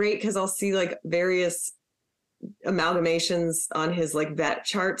it's great because I'll see like various amalgamations on his like vet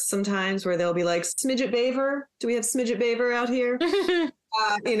charts sometimes where they'll be like Smidget Baver. Do we have Smidget Baver out here?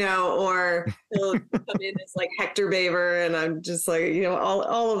 Or he'll come in as like Hector Baver, and I'm just like,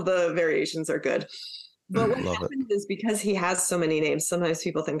 all of the variations are good. But what happens is because he has so many names, sometimes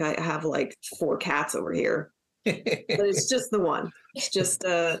people think I have like 4 cats over here. But it's just the one. It's just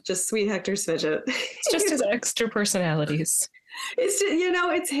sweet Hector Smidget. It's just his extra personalities. It's just,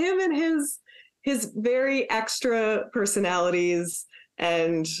 it's him and his very extra personalities,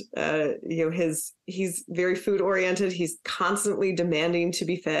 and he's very food oriented. He's constantly demanding to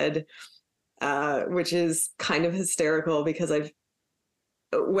be fed, which is kind of hysterical because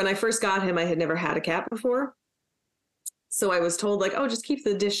when I first got him, I had never had a cat before, so I was told like, oh, just keep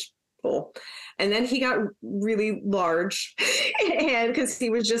the dish full. And then he got really large and because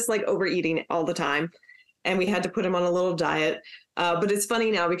he was just like overeating all the time, and we had to put him on a little diet. But it's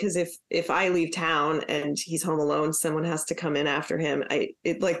funny now because if I leave town and he's home alone, someone has to come in after him.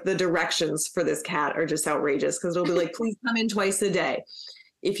 Like the directions for this cat are just outrageous because it'll be like, please come in twice a day.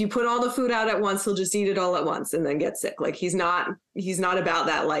 If you put all the food out at once, he'll just eat it all at once and then get sick. Like he's not about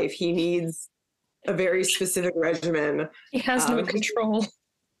that life. He needs a very specific regimen. He has no control.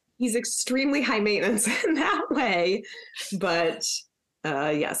 He's extremely high maintenance in that way, but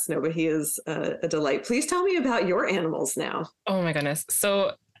but he is a delight. Please tell me about your animals now. Oh my goodness.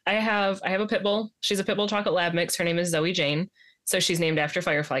 So I have a pit bull. She's a pit bull chocolate lab mix. Her name is Zoe Jane. So she's named after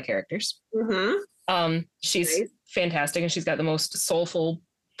Firefly characters. Mm-hmm. She's nice. Fantastic. And she's got the most soulful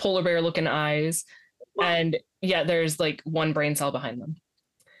polar bear looking eyes. Wow. And yeah, there's like 1 brain cell behind them.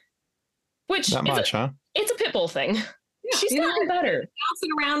 Which not much, huh? It's a pit bull thing. Yeah, she's gotten better. Bouncing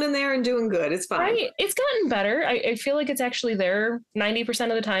around in there and doing good. It's fine. Right. It's gotten better. I feel like it's actually there 90%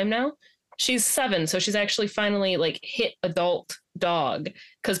 of the time now. She's 7, so she's actually finally like hit adult dog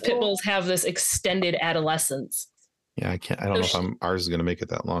because pit bulls have this extended adolescence. Yeah, I don't know if ours is going to make it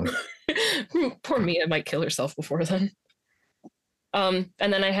that long. Poor Mia might kill herself before then. And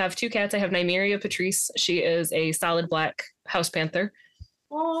then I have 2 cats. I have Nymeria Patrice. She is a solid black house panther.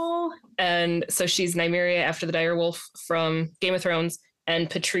 Oh, and so she's Nymeria after the dire wolf from Game of Thrones, and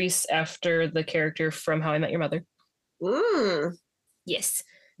Patrice after the character from How I Met Your Mother. Yes,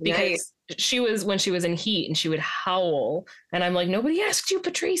 because she was when she was in heat and she would howl, and I'm like, nobody asked you,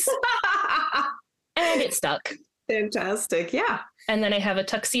 Patrice, and it stuck. Fantastic, yeah. And then I have a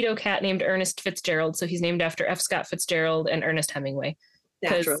tuxedo cat named Ernest Fitzgerald, so he's named after F. Scott Fitzgerald and Ernest Hemingway,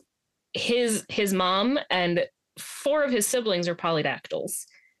 because his mom and 4 of his siblings are polydactyls.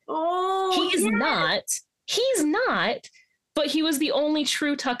 Oh, he's not, but he was the only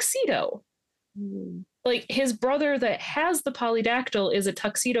true tuxedo. Like his brother that has the polydactyl is a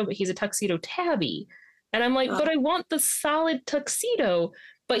tuxedo, but he's a tuxedo tabby. And I'm like, but I want the solid tuxedo,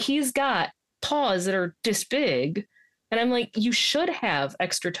 but he's got paws that are this big. And I'm like, you should have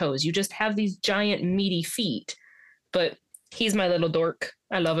extra toes. You just have these giant meaty feet. But he's my little dork.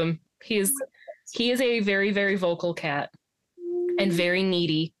 I love him. He is a very, very vocal cat and very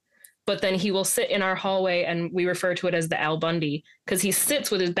needy. but then he will sit in our hallway, and we refer to it as the Al Bundy, because he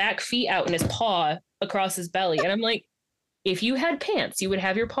sits with his back feet out and his paw across his belly. And I'm like, if you had pants, you would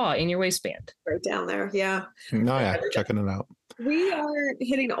have your paw in your waistband. Right down there. Yeah. Oh yeah, checking it out. We are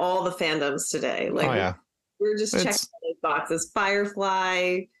hitting all the fandoms today. Like, Oh yeah. we're just checking those boxes.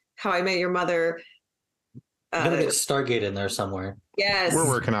 Firefly, How I Met Your Mother. I'm gonna get Stargate in there somewhere. Yes. We're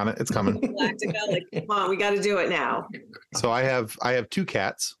working on it. It's coming. Galactica, like, come on, we got to do it now. So I have 2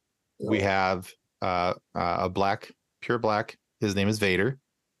 cats. We have a black, pure black. His name is Vader.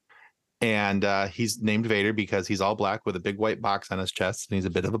 And he's named Vader because he's all black with a big white box on his chest, and he's a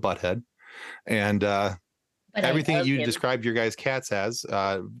bit of a butthead. And everything that you described your guys' cats as,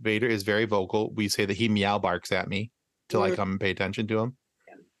 Vader is very vocal. We say that he meow barks at me till I come and pay attention to him.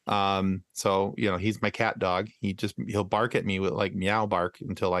 So he's my cat dog. He'll bark at me with like meow bark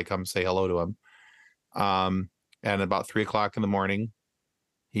until I come say hello to him. And about 3:00 in the morning,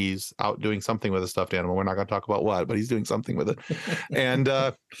 he's out doing something with a stuffed animal. We're not going to talk about what, but he's doing something with it. And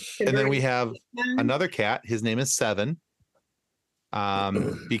then we have another cat. His name is Seven.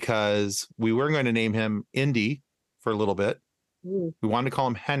 Because we were going to name him Indy for a little bit. We wanted to call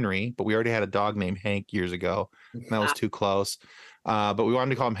him Henry, but we already had a dog named Hank years ago, and that was too close. But we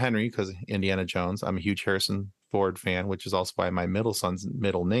wanted to call him Henry because Indiana Jones. I'm a huge Harrison Ford fan, which is also why my middle son's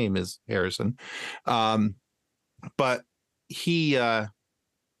middle name is Harrison. But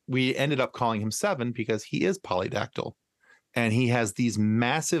we ended up calling him Seven because he is polydactyl, and he has these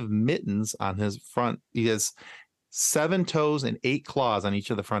massive mittens on his front. He has 7 toes and 8 claws on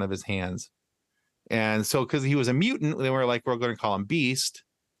each of the front of his hands. And so, because he was a mutant, they were like, we're going to call him Beast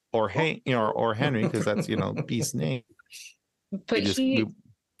or Hank, or Henry, because that's Beast's name. But we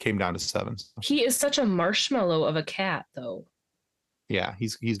came down to 7. So. He is such a marshmallow of a cat, though. Yeah,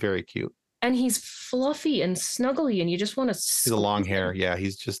 he's very cute. And he's fluffy and snuggly, and you just want to. He's a long hair. Yeah,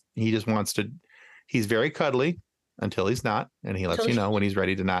 he just wants to. He's very cuddly until he's not, and he lets you know when he's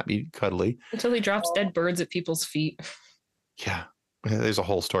ready to not be cuddly. Until he drops dead birds at people's feet. Yeah, there's a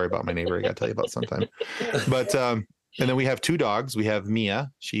whole story about my neighbor I got to tell you about sometime. But and then we have 2 dogs. We have Mia.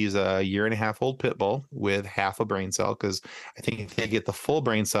 She's a 1.5-year-old pit bull with half a brain cell, because I think if they get the full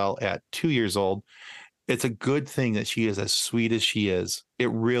brain cell at 2 years old, it's a good thing that she is as sweet as she is. It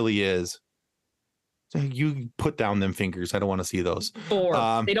really is. You put down them fingers. I don't want to see those.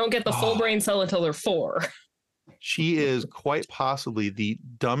 4. They don't get the full brain cell until they're 4. She is quite possibly the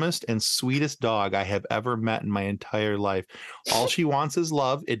dumbest and sweetest dog I have ever met in my entire life. All she wants is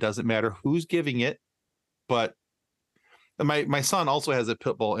love. It doesn't matter who's giving it. But my son also has a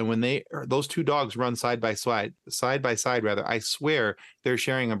pit bull, and when those 2 dogs run side by side, I swear they're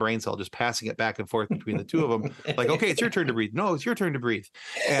sharing a brain cell, just passing it back and forth between the 2 of them. Like, okay, it's your turn to breathe. No, it's your turn to breathe.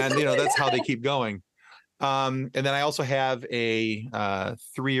 And that's how they keep going. And then I also have a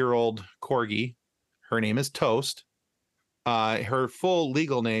 3-year-old corgi. Her name is Toast. Her full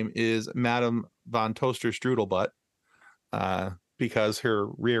legal name is Madame von Toaster Strudelbutt, because her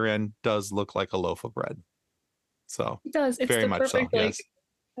rear end does look like a loaf of bread. So it does. It's very the much perfect, so. Yes.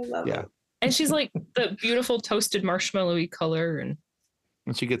 I love it. And she's like the beautiful toasted marshmallowy color, and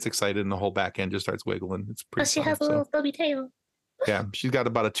she gets excited, and the whole back end just starts wiggling. It's pretty. She has a little stubby tail. Yeah, she's got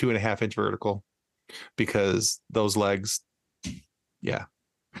about a 2.5-inch vertical, because those legs. Yeah.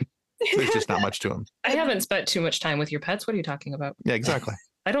 There's just not much to them. I haven't spent too much time with your pets. What are you talking about? Yeah, exactly.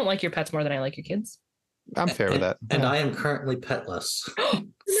 I don't like your pets more than I like your kids. I'm fair with that. And I am currently petless.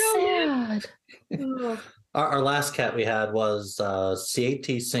 Sad. Our last cat we had was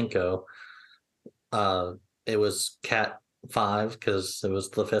CAT Cinco. It was cat 5 because it was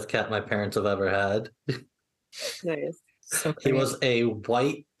the 5th cat my parents have ever had. Nice. So He was a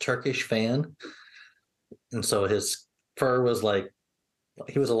white Turkish fan. And so his fur was like,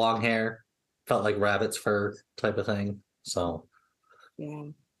 he was a long hair, felt like rabbit's fur type of thing. So, yeah.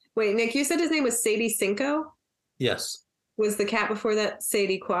 Wait, Nick, you said his name was Sadie Cinco? yes. Was the cat before that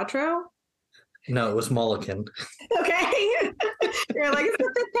Sadie Quattro? No, it was Mulligan. Okay. You're like, it's the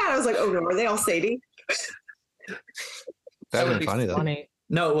 5th cat. I was like, oh no, are they all Sadie? That would be funny though.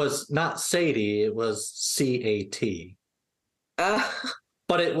 No, it was not Sadie. It was CAT.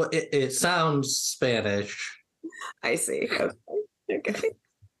 But it sounds Spanish. I see. Okay.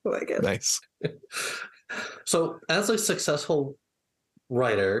 I like it. Nice. So, as a successful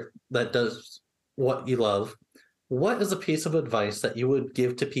writer that does what you love, what is a piece of advice that you would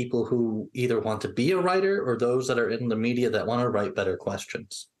give to people who either want to be a writer or those that are in the media that want to write better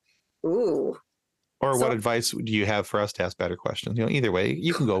questions? Ooh. Or what advice do you have for us to ask better questions? Either way,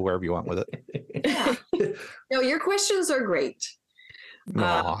 you can go wherever you want with it. No, your questions are great.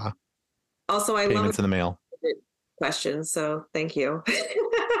 Also, I Payments love in the mail. questions, so thank you.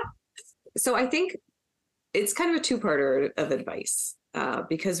 So I think it's kind of a two-parter of advice,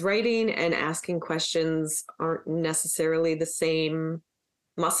 because writing and asking questions aren't necessarily the same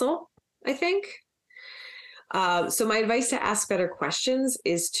muscle, I think. So my advice to ask better questions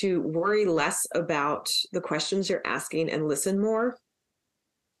is to worry less about the questions you're asking and listen more,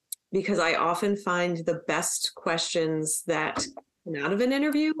 because I often find the best questions that come out of an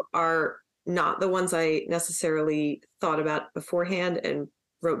interview are not the ones I necessarily thought about beforehand and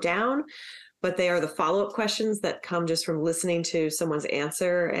wrote down, but they are the follow-up questions that come just from listening to someone's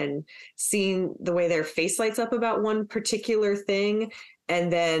answer and seeing the way their face lights up about one particular thing.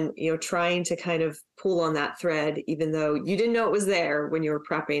 And then, trying to kind of pull on that thread, even though you didn't know it was there when you were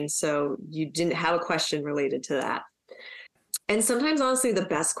prepping. So you didn't have a question related to that. And sometimes, honestly, the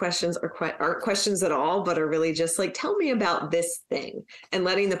best questions aren't questions at all, but are really just like, tell me about this thing, and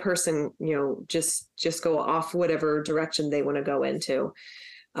letting the person, just go off whatever direction they want to go into.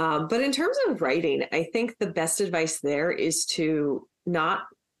 But in terms of writing, I think the best advice there is to not,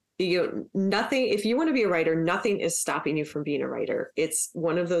 nothing, if you want to be a writer, nothing is stopping you from being a writer. It's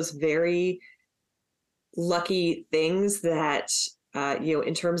one of those very lucky things that,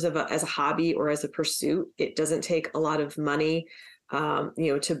 in terms of as a hobby or as a pursuit, it doesn't take a lot of money,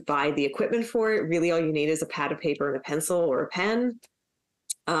 to buy the equipment for it. Really, all you need is a pad of paper and a pencil or a pen.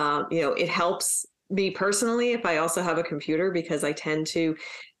 It helps me personally if I also have a computer, because I tend to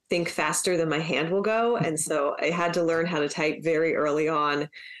think faster than my hand will go. And so I had to learn how to type very early on,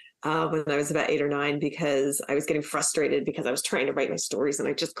 when I was about 8 or 9, because I was getting frustrated because I was trying to write my stories and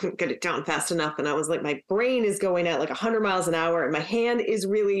I just couldn't get it down fast enough. And I was like, my brain is going at like 100 miles an hour and my hand is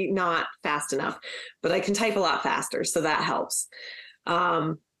really not fast enough, but I can type a lot faster. So that helps.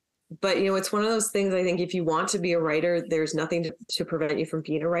 But, it's one of those things, I think if you want to be a writer, there's nothing to prevent you from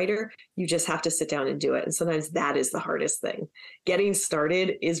being a writer. You just have to sit down and do it. And sometimes that is the hardest thing. Getting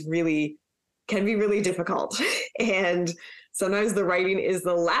started can be really difficult. And sometimes the writing is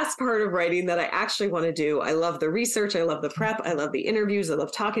the last part of writing that I actually want to do. I love the research. I love the prep. I love the interviews. I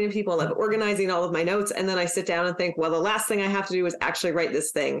love talking to people. I love organizing all of my notes. And then I sit down and think, well, the last thing I have to do is actually write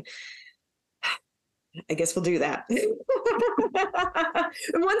this thing. I guess we'll do that.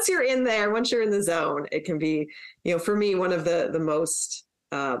 And once you're in there, once you're in the zone, it can be, for me, one of the most,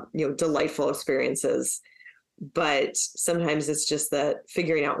 delightful experiences. But sometimes it's just that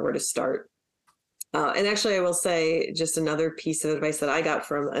figuring out where to start. And actually, I will say just another piece of advice that I got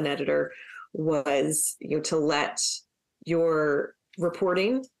from an editor was, to let your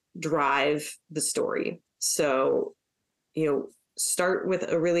reporting drive the story. So, start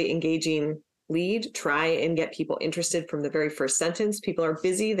with a really engaging lead, try and get people interested from the very first sentence. People are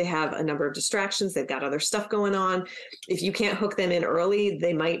busy. They have a number of distractions. They've got other stuff going on. If you can't hook them in early,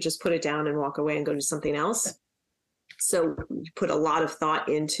 they might just put it down and walk away and go do something else. So you put a lot of thought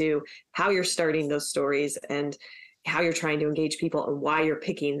into how you're starting those stories and how you're trying to engage people and why you're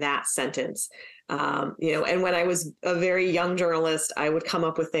picking that sentence. And when I was a very young journalist, I would come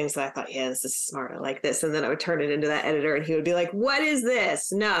up with things that I thought, yeah, this is smart. I like this. And then I would turn it into that editor and he would be like, what is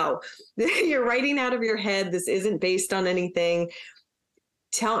this? No, you're writing out of your head. This isn't based on anything.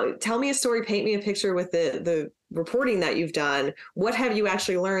 Tell me a story, paint me a picture with the reporting that you've done. What have you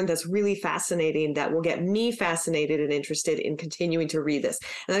actually learned that's really fascinating that will get me fascinated and interested in continuing to read this?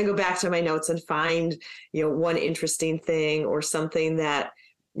 And then go back to my notes and find, one interesting thing or something that,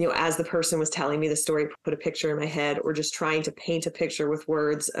 as the person was telling me the story, put a picture in my head, or just trying to paint a picture with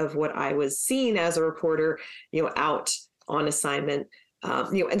words of what I was seeing as a reporter, out on assignment,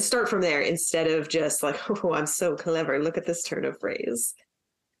 and start from there instead of just like, oh, I'm so clever. Look at this turn of phrase.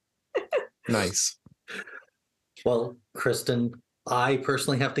 Nice. Well, Kristen, I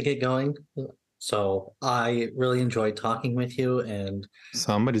personally have to get going. So I really enjoyed talking with you. And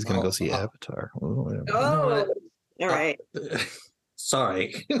somebody's going to go see Avatar. Oh, all right.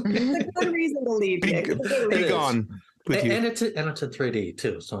 Sorry. It's a good reason to leave. Be gone with you. And it's a 3D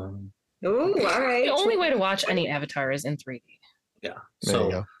too. So. Oh, all right. The only way to watch any Avatar is in 3D. Yeah. There you So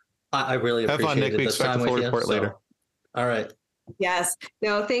go. I really Have fun, appreciate Nick. We this expect time a full with you. report later. All right. Yes.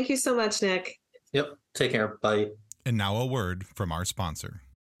 No, thank you so much, Nick. Yep. Take care. Bye. And now a word from our sponsor.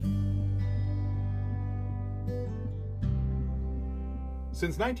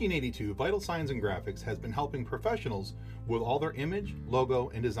 Since 1982, Vital Signs and Graphics has been helping professionals with all their image,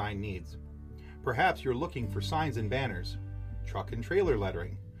 logo, and design needs. Perhaps you're looking for signs and banners, truck and trailer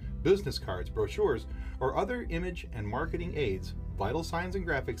lettering, business cards, brochures, or other image and marketing aids. Vital Signs and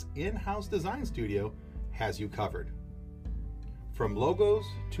Graphics in-house design studio has you covered. From logos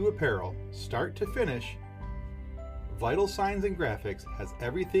to apparel, start to finish, Vital Signs and Graphics has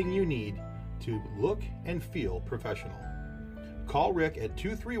everything you need to look and feel professional. call Rick at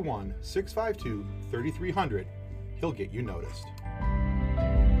 231-652-3300. He'll get you noticed.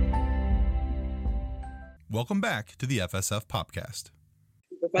 Welcome back to the FSF Popcast.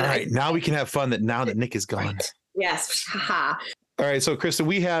 All right, now we can have fun now that Nick is gone. Yes. Haha. All right, so Krista,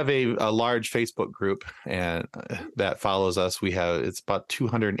 we have a large Facebook group and that follows us. It's about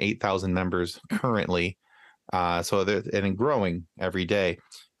 208,000 members currently, and growing every day.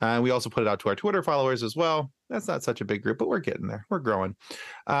 We also put it out to our Twitter followers as well. That's not such a big group, but we're getting there. We're growing.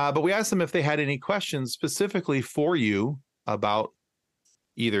 But we asked them if they had any questions specifically for you about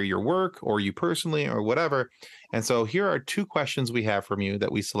either your work or you personally or whatever. And so here are 2 questions we have from you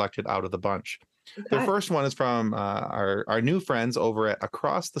that we selected out of the bunch. Okay. The first one is from our new friends over at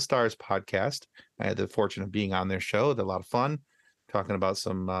Across the Stars podcast. I had the fortune of being on their show. They're a lot of fun, talking about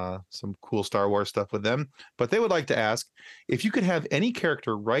some cool Star Wars stuff with them. But they would like to ask, if you could have any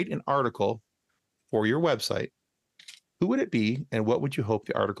character write an article for your website, who would it be and what would you hope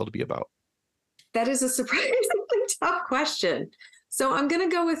the article to be about? That is a surprisingly tough question. So I'm going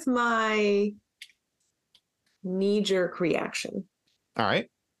to go with my knee-jerk reaction. All right.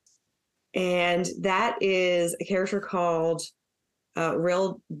 And that is a character called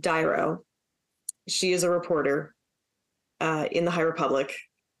Ril Dyro. She is a reporter in the High Republic.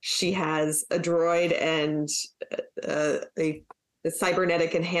 She has a droid and a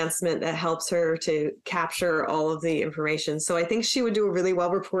cybernetic enhancement that helps her to capture all of the information. So I think she would do a really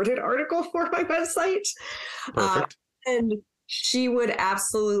well-reported article for my website. Perfect. And she would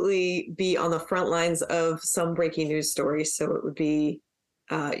absolutely be on the front lines of some breaking news stories. So it would be,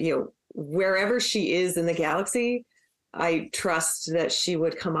 wherever she is in the galaxy, I trust that she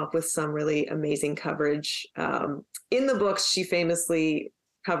would come up with some really amazing coverage. In the books, she famously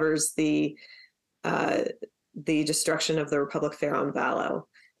covers the destruction of the Republic Fair on Valo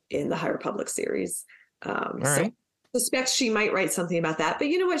in the High Republic series. All right. So I suspect she might write something about that. But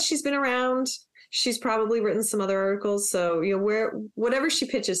you know what? She's been around. She's probably written some other articles. So, whatever she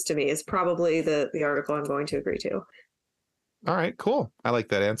pitches to me is probably the article I'm going to agree to. All right, cool. I like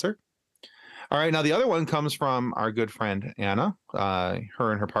that answer. All right, now the other one comes from our good friend Anna.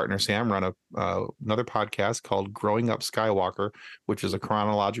 Her and her partner Sam run another podcast called Growing Up Skywalker, which is a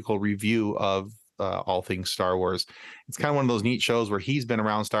chronological review of all things Star Wars. It's kind of one of those neat shows where he's been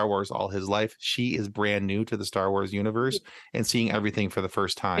around Star Wars all his life. She is brand new to the Star Wars universe and seeing everything for the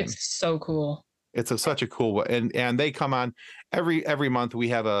first time. It's so cool. It's such a cool one. And they come on every month. We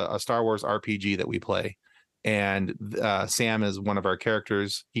have a Star Wars RPG that we play. And Sam is one of our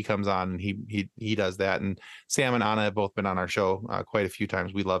characters. He comes on and he does that. And Sam and Anna have both been on our show quite a few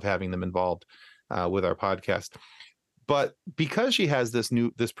times. We love having them involved with our podcast. But because she has this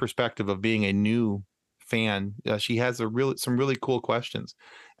perspective of being a new fan, she has some really cool questions.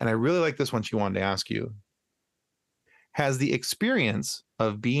 And I really like this one she wanted to ask you. Has the experience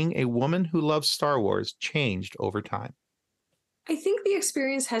of being a woman who loves Star Wars changed over time? I think the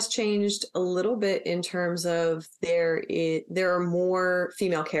experience has changed a little bit in terms of there are more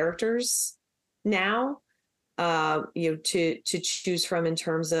female characters now, to choose from, in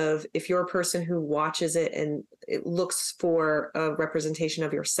terms of if you're a person who watches it and it looks for a representation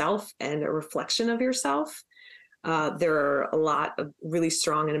of yourself and a reflection of yourself. There are a lot of really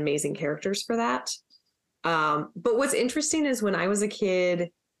strong and amazing characters for that. But what's interesting is when I was a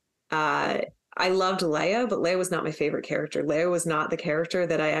kid, I loved Leia, but Leia was not my favorite character. Leia was not the character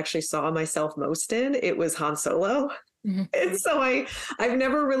that I actually saw myself most in. It was Han Solo. Mm-hmm. And so I've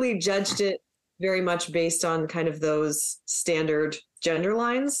never really judged it very much based on kind of those standard gender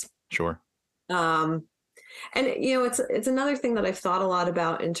lines. Sure. And it's another thing that I've thought a lot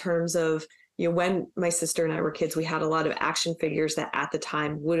about in terms of, when my sister and I were kids, we had a lot of action figures that at the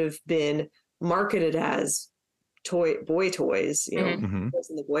time would have been marketed as boy toys, Mm-hmm. toys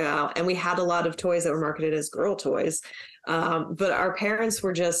in the boy aisle, and we had a lot of toys that were marketed as girl toys. But our parents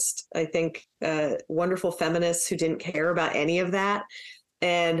were just, I think, wonderful feminists who didn't care about any of that,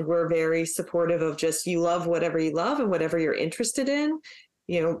 and were very supportive of just, you love whatever you love and whatever you're interested in.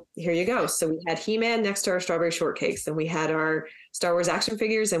 Here you go. So we had He-Man next to our strawberry shortcakes, and we had our Star Wars action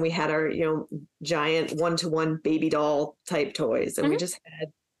figures, and we had our giant 1-to-1 baby doll type toys, and we just had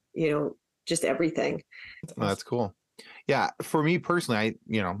just everything. Oh, that's cool. Yeah, for me personally,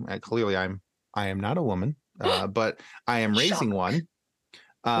 clearly I am not a woman, but I am raising one,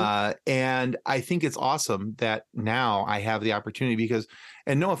 and I think it's awesome that now I have the opportunity because,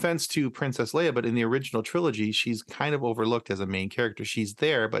 and no offense to Princess Leia, but in the original trilogy, she's kind of overlooked as a main character. She's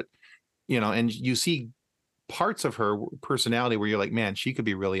there, but and you see parts of her personality where you're like, man, she could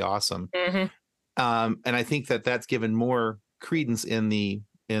be really awesome. Mm-hmm. And I think that that's given more credence in the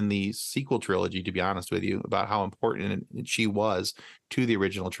in the sequel trilogy, to be honest with you, about how important she was to the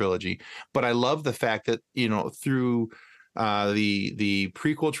original trilogy. But I love the fact that, you know, through the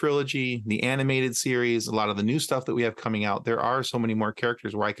prequel trilogy, the animated series, a lot of the new stuff that we have coming out, there are so many more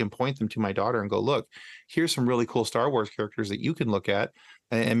characters where I can point them to my daughter and go, look, here's some really cool Star Wars characters that you can look at,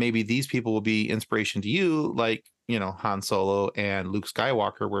 and maybe these people will be inspiration to you, like, you know, Han Solo and Luke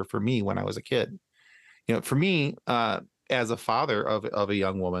Skywalker were for me when I was a kid. You know, for me, as a father of a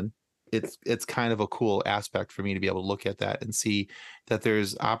young woman, it's kind of a cool aspect for me to be able to look at that and see that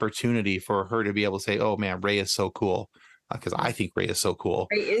there's opportunity for her to be able to say, oh man, Rey is so cool. Because I think Rey is so cool.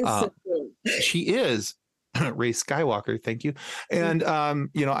 Rey is so cool. She is. Rey Skywalker, thank you. And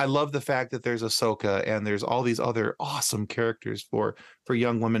you know, I love the fact that there's Ahsoka and there's all these other awesome characters for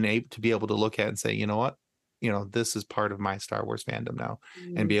young women to be able to look at and say, you know what, you know, this is part of my Star Wars fandom now,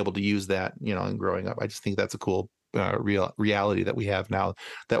 and be able to use that, you know, in growing up. I just think that's a cool reality that we have now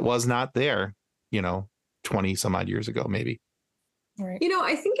that was not there, you know, 20 some odd years ago, maybe. Right. You know,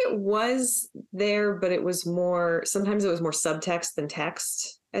 I think it was there, but it was more, sometimes it was more subtext than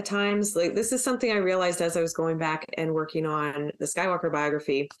text at times. Like, this is something I realized as I was going back and working on the Skywalker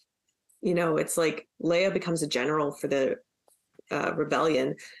biography. You know, it's like Leia becomes a general for the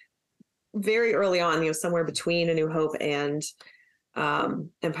rebellion very early on, you know, somewhere between A New Hope and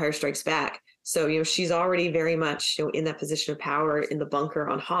Empire Strikes Back. So, you know, she's already very much, you know, in that position of power in the bunker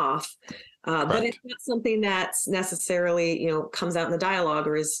on Hoth. But it's not something that's necessarily, you know, comes out in the dialogue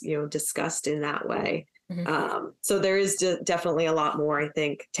or is, you know, discussed in that way. Mm-hmm. So there is definitely a lot more, I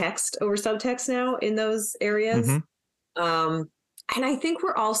think, text over subtext now in those areas. Mm-hmm. And I think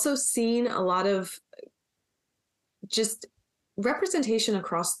we're also seeing a lot of just representation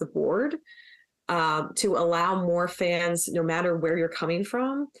across the board to allow more fans, no matter where you're coming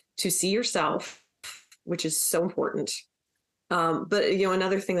from, to see yourself, which is so important. But, you know,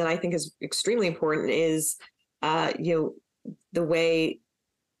 another thing that I think is extremely important is, you know, the way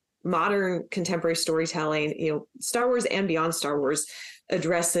modern contemporary storytelling, you know, Star Wars and beyond Star Wars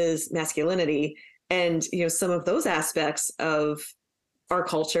addresses masculinity and, you know, some of those aspects of our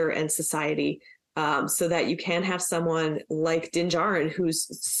culture and society, so that you can have someone like Din Djarin, who's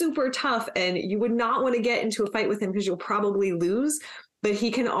super tough and you would not want to get into a fight with him because you'll probably lose. But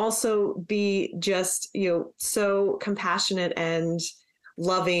he can also be just, you know, so compassionate and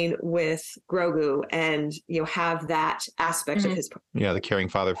loving with Grogu and, you know, have that aspect of his. Yeah, the caring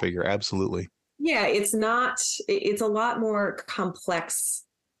father figure. Absolutely. Yeah, it's a lot more complex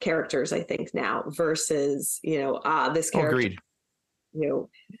characters, I think, now versus, you know, this character. Agreed. You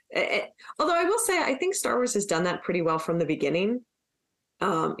know, although I will say, I think Star Wars has done that pretty well from the beginning.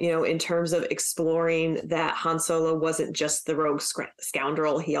 You know, in terms of exploring that Han Solo wasn't just the rogue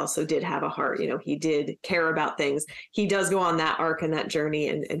scoundrel. He also did have a heart. You know, he did care about things. He does go on that arc and that journey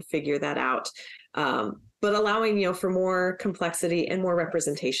and figure that out. But allowing, you know, for more complexity and more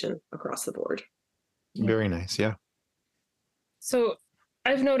representation across the board. Very nice. Yeah. So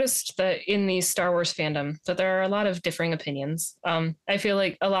I've noticed that in the Star Wars fandom that there are a lot of differing opinions. I feel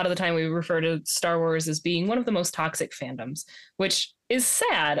like a lot of the time we refer to Star Wars as being one of the most toxic fandoms, which is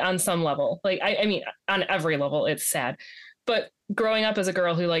sad on some level. Like, I mean, on every level, it's sad. But growing up as a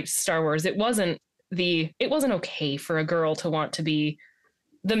girl who liked Star Wars, it wasn't okay for a girl to want to be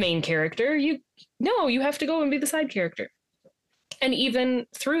the main character. You have to go and be the side character. And even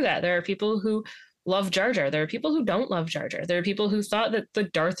through that, there are people who love Jar Jar. There are people who don't love Jar Jar. There are people who thought that the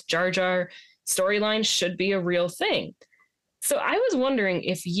Darth Jar Jar storyline should be a real thing. So I was wondering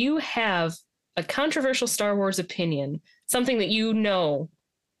if you have a controversial Star Wars opinion, something that you know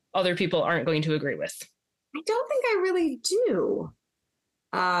other people aren't going to agree with. I don't think I really do.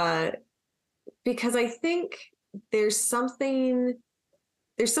 Because I think there's something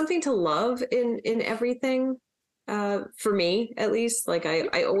to love in everything. For me, at least, like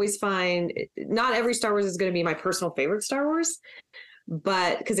I always find not every Star Wars is going to be my personal favorite Star Wars,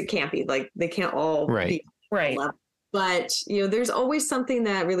 but because it can't be, like, they can't all be right. But, you know, there's always something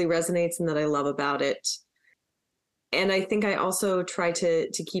that really resonates and that I love about it. And I think I also try to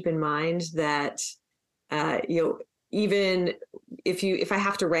keep in mind that, you know, even if I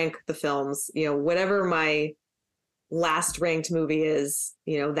have to rank the films, you know, whatever my last ranked movie is,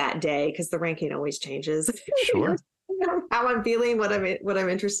 you know, that day, because the ranking always changes. Sure. How I'm feeling, what I'm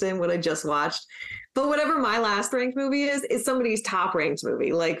interested in, what I just watched. But whatever my last ranked movie is somebody's top ranked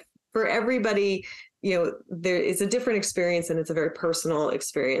movie. Like, for everybody, you know, there is a different experience and it's a very personal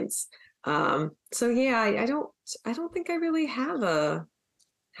experience. So yeah, I don't think I really have a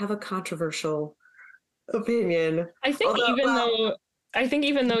controversial opinion. I think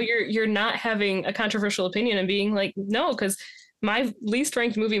even though you're not having a controversial opinion and being like, no, because my least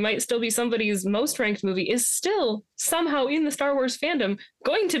ranked movie might still be somebody's most ranked movie is still somehow in the Star Wars fandom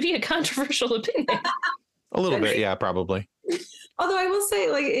going to be a controversial opinion. A little bit, yeah, probably. Although I will say,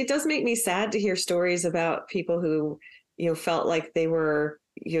 like, it does make me sad to hear stories about people who, felt like they were,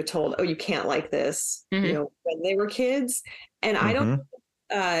 told, oh, you can't like this, when they were kids. And I don't,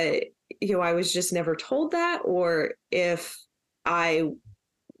 I was just never told that, or if I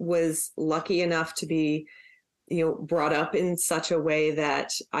was lucky enough to be, brought up in such a way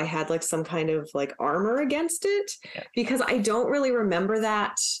that I had like some kind of like armor against it, because I don't really remember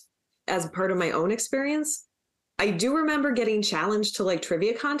that as part of my own experience. I do remember getting challenged to like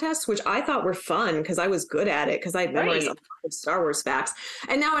trivia contests, which I thought were fun because I was good at it because I memorized a lot of Star Wars facts.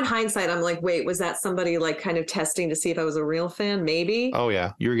 And now in hindsight, I'm like, wait, was that somebody like kind of testing to see if I was a real fan? Maybe. Oh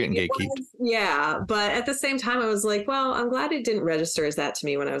yeah, you were getting gatekeeped. Yeah, but at the same time, I was like, well, I'm glad it didn't register as that to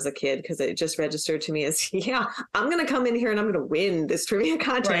me when I was a kid, because it just registered to me as, yeah, I'm going to come in here and I'm going to win this trivia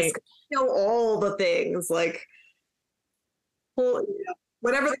contest. Right. All the things like, well,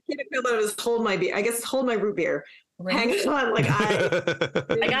 whatever the kid equivalent is, hold my beer. I guess hold my root beer. Right. Hang on, like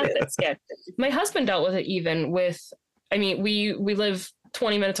I got this. Yeah, my husband dealt with it even with. I mean, we live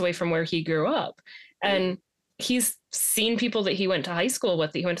 20 minutes away from where he grew up, and he's seen people that he went to high school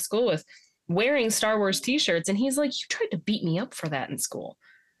with, that he went to school with, wearing Star Wars T-shirts, and he's like, "You tried to beat me up for that in school.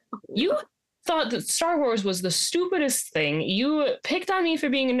 You thought that Star Wars was the stupidest thing. You picked on me for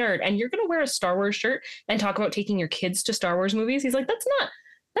being a nerd, and you're going to wear a Star Wars shirt and talk about taking your kids to Star Wars movies." He's like, "That's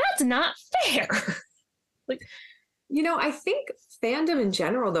not fair." Like, I think fandom in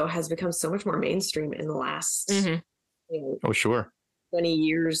general, though, has become so much more mainstream in the last oh, sure, 20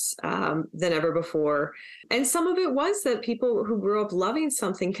 years than ever before. And some of it was that people who grew up loving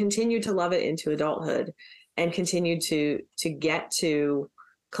something continued to love it into adulthood and continued to get to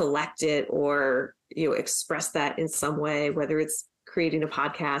collect it or, express that in some way, whether it's creating a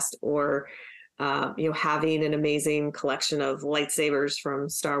podcast or having an amazing collection of lightsabers from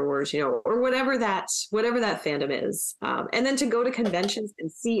Star Wars, or whatever that fandom is. And then to go to conventions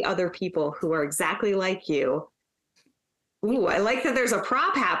and see other people who are exactly like you. Ooh, I like that there's a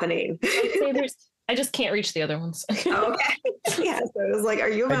prop happening. Lightsabers. I just can't reach the other ones. Okay. Yeah. So it was like, are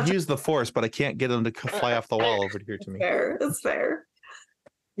you about I'd use the Force, but I can't get them to fly off the wall over here to me. Fair. That's fair.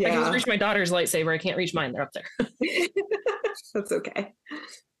 Yeah. I can just reach my daughter's lightsaber. I can't reach mine. They're up there. That's okay.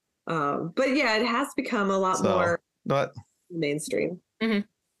 But yeah, it has become a lot more mainstream. Mm-hmm.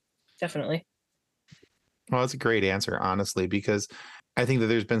 Definitely. Well, that's a great answer, honestly, because I think that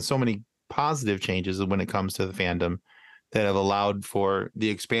there's been so many positive changes when it comes to the fandom that have allowed for the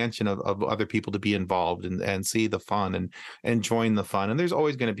expansion of other people to be involved and see the fun and join the fun. And there's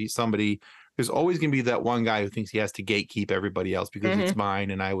always going to be there's always going to be that one guy who thinks he has to gatekeep everybody else because it's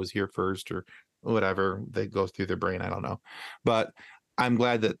mine and I was here first or whatever that goes through their brain. I don't know. But I'm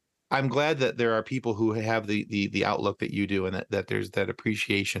glad that there are people who have the outlook that you do, and that there's that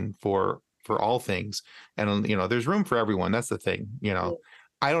appreciation for all things. And, there's room for everyone. That's the thing,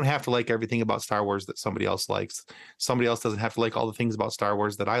 I don't have to like everything about Star Wars that somebody else likes. Somebody else doesn't have to like all the things about Star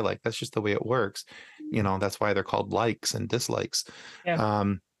Wars that I like. That's just the way it works. That's why they're called likes and dislikes. Yeah.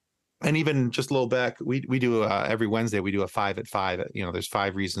 And even just a little back, we do every Wednesday, we do a 5 at 5. There's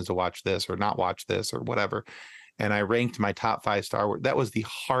 5 reasons to watch this or not watch this or whatever. And I ranked my top 5 Star Wars. That was the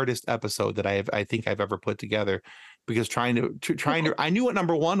hardest episode that I think I've ever put together, because trying to, I knew what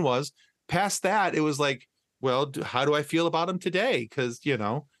number 1 was. Past that, it was like, well, how do I feel about them today? Because, right.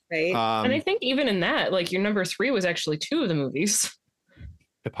 And I think even in that, like, your number 3 was actually 2 of the movies.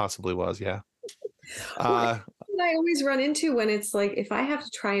 It possibly was, yeah. I always run into when it's like, if I have to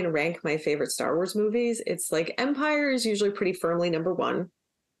try and rank my favorite Star Wars movies, it's like Empire is usually pretty firmly number 1.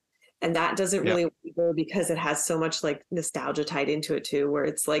 And that doesn't really waver because it has so much like nostalgia tied into it too, where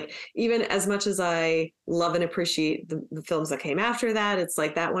it's like, even as much as I love and appreciate the films that came after that, it's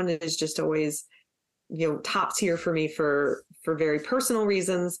like that one is just always, top tier for me for very personal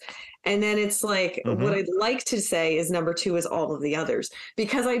reasons. And then it's like, what I'd like to say is number 2 is all of the others,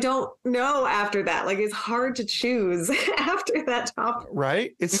 because I don't know after that. Like, it's hard to choose after that top.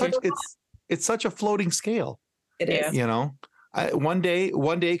 Right. It's such a floating scale. It is. One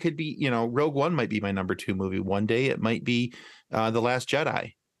day could be, Rogue One might be my number 2 movie. One day it might be The Last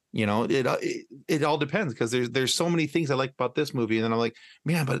Jedi. It all depends, because there's so many things I like about this movie, and then I'm like,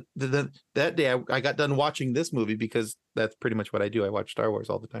 man, but that day I got done watching this movie, because that's pretty much what I do. I watch Star Wars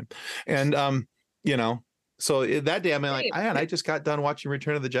all the time, and so that day I'm like, man, I just got done watching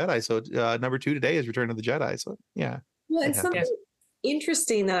Return of the Jedi. So number 2 today is Return of the Jedi. So yeah. Well, and something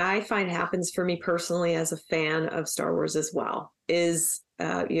interesting that I find happens for me personally as a fan of Star Wars as well is,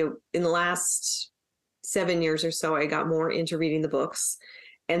 in the last 7 years or so, I got more into reading the books,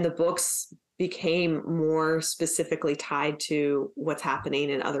 and the books became more specifically tied to what's happening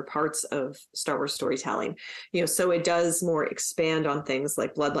in other parts of Star Wars storytelling. So it does more expand on things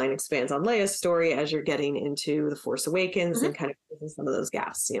like Bloodline expands on Leia's story as you're getting into The Force Awakens and kind of filling some of those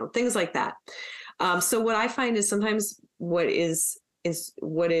gaps, things like that. So what I find is sometimes what is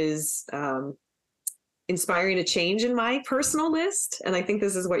inspiring a change in my personal list, and I think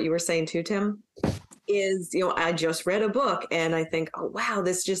this is what you were saying too, Tim, is I just read a book and I think, oh wow,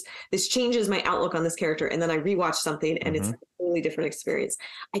 this changes my outlook on this character, and then I rewatch something and it's a totally different experience.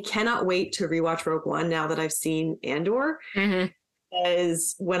 I cannot wait to rewatch Rogue One now that I've seen Andor.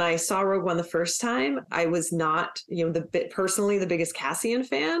 Because when I saw Rogue One the first time, I was not, personally the biggest Cassian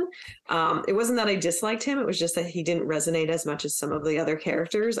fan. It wasn't that I disliked him. It was just that he didn't resonate as much as some of the other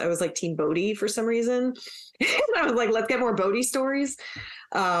characters. I was like Team Bodhi for some reason. And I was like, let's get more Bodhi stories.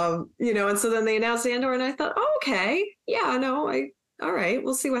 And so then they announced Andor and I thought, oh, okay, yeah, no, all right,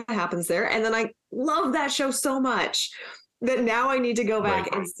 we'll see what happens there. And then I love that show so much that now I need to go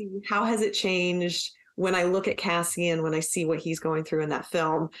back and see how has it changed. When I look at Cassian, when I see what he's going through in that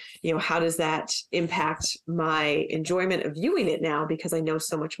film, how does that impact my enjoyment of viewing it now? Because I know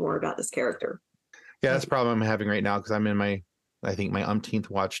so much more about this character. Yeah, that's the problem I'm having right now because I'm in my umpteenth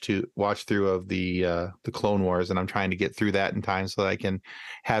watch through of the Clone Wars, and I'm trying to get through that in time so that I can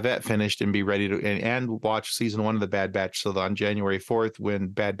have that finished and be ready to and watch season 1 of the Bad Batch. So that on January 4th, when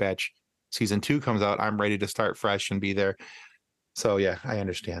Bad Batch season 2 comes out, I'm ready to start fresh and be there. So yeah, I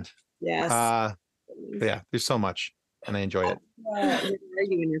understand. Yes. Yeah, there's so much, and I enjoy it. Where are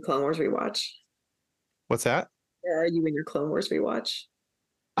you in your Clone Wars rewatch? What's that? Where are you in your Clone Wars rewatch?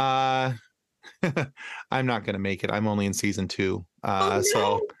 I'm not going to make it. I'm only in season 2.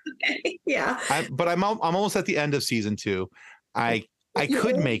 So okay. Yeah. But I'm almost at the end of season 2. I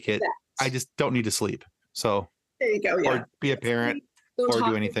could make it. I just don't need to sleep. So there you go. Yeah. Or be a parent or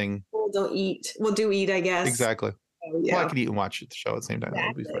do anything. Don't eat. Well, do eat, I guess. Exactly. Oh, yeah. Well, I could eat and watch the show at the same time.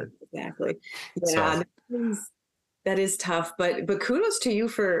 Exactly. That would be fine. Exactly. Yeah. So. That is tough, but kudos to you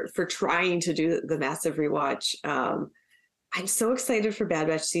for trying to do the massive rewatch. I'm so excited for Bad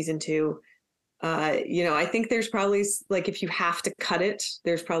Batch season 2. I think there's probably like, if you have to cut it,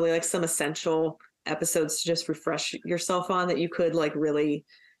 there's probably like some essential episodes to just refresh yourself on that you could like really.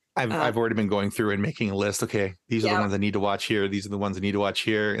 I've already been going through and making a list. Okay, these are the ones I need to watch here. These are the ones I need to watch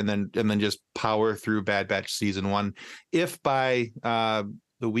here, and then just power through Bad Batch season 1. If by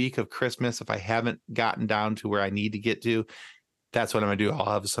the week of Christmas, if I haven't gotten down to where I need to get to, that's what I'm gonna do.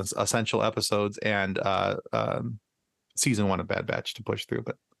 I'll have essential episodes and season 1 of Bad Batch to push through.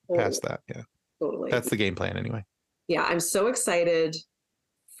 But past that, yeah, totally, that's the game plan anyway. Yeah, I'm so excited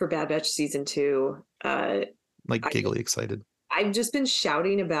for Bad Batch season 2. Giggly excited. I've just been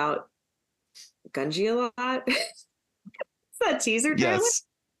shouting about Gungi a lot. It's that teaser trailer. Yes.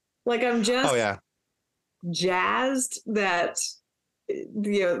 Like I'm just jazzed that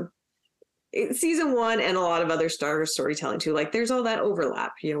season 1 and a lot of other Star Wars storytelling too. Like there's all that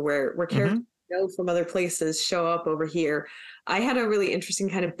overlap, where characters from other places show up over here. I had a really interesting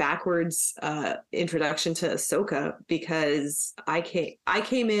kind of backwards introduction to Ahsoka because I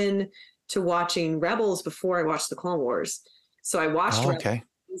came in to watching Rebels before I watched the Clone Wars. So I watched Rebels. I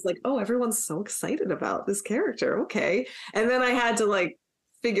was like, oh, everyone's so excited about this character. Okay. And then I had to like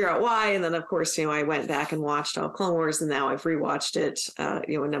figure out why. And then of course, I went back and watched all Clone Wars, and now I've rewatched it,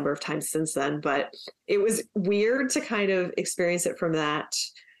 a number of times since then. But it was weird to kind of experience it from that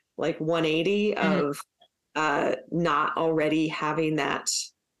like 180 of not already having that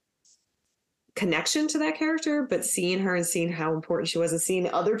connection to that character, but seeing her and seeing how important she was and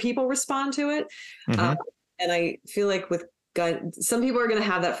seeing other people respond to it. And I feel like with some people are going to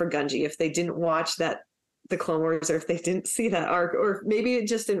have that for Gungi if they didn't watch the Clone Wars, or if they didn't see that arc, or maybe it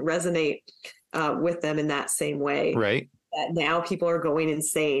just didn't resonate with them in that same way. Right. That now people are going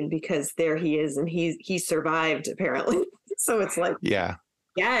insane because there he is and he survived apparently. So it's like, yeah,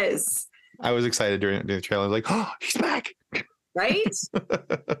 yes. I was excited during the trailer. I was like, oh, he's back. Right.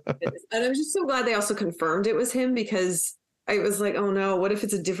 And I was just so glad they also confirmed it was him, because I was like, oh no, what if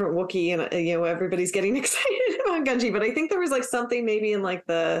it's a different Wookiee and everybody's getting excited about Gungi. But I think there was like something maybe in like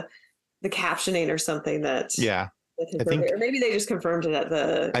the captioning or something that I think, or maybe they just confirmed it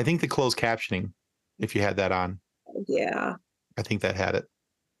at I think the closed captioning, if you had that on. Yeah. I think that had it.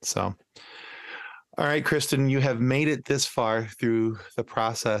 So all right, Kristen, you have made it this far through the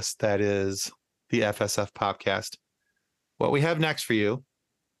process that is the FSF Popcast. What we have next for you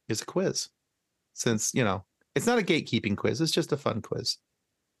is a quiz. Since, it's not a gatekeeping quiz, it's just a fun quiz.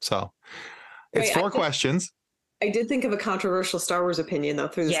 So it's 4 questions. I did think of a controversial Star Wars opinion, though,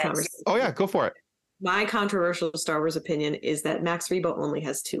 through this conversation. Oh, yeah, go for it. My controversial Star Wars opinion is that Max Rebo only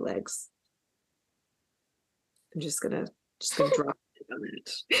has 2 legs. I'm just gonna drop it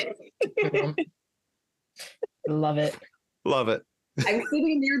on it. Love it. Love it. I'm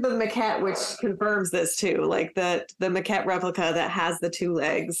sitting near the maquette, which confirms this too. Like the maquette replica that has the 2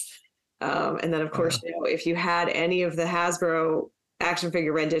 legs. And then, of course, if you had any of the Hasbro action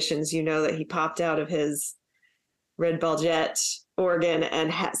figure renditions, you know that he popped out of his red Baljet organ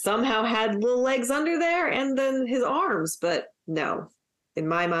and somehow had little legs under there and then his arms. But no, in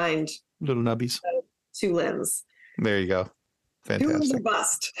my mind, Little nubbies. 2 limbs. There you go. 2 limbs Fantastic. a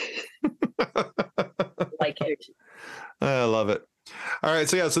bust. Like it. I love it. All right.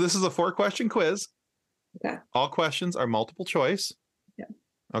 So this is a 4-question quiz. Okay. All questions are multiple choice. Yeah.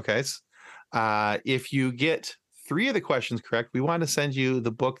 Okay. If you get 3 of the questions correct, we want to send you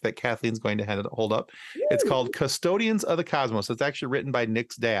the book that Kathleen's going to hold up. It's called Custodians of the Cosmos. It's actually written by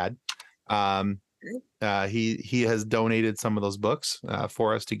Nick's dad. He has donated some of those books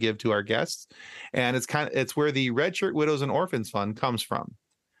for us to give to our guests, and it's where the Red Shirt Widows and Orphans Fund comes from.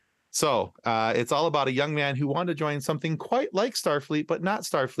 So it's all about a young man who wanted to join something quite like Starfleet, but not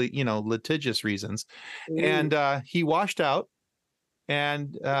Starfleet, litigious reasons. And he washed out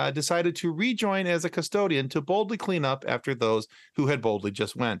and decided to rejoin as a custodian to boldly clean up after those who had boldly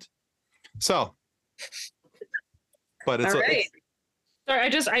just went. So, but it's All right.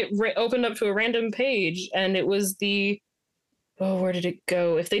 Sorry, I opened up to a random page and it was where did it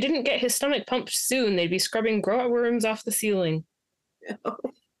go? If they didn't get his stomach pumped soon, they'd be scrubbing grot worms off the ceiling.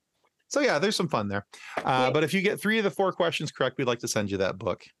 So yeah, there's some fun there. But if you get 3 of the 4 questions correct, we'd like to send you that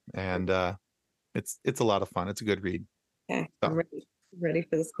book, and it's a lot of fun. It's a good read. Okay, So. I'm ready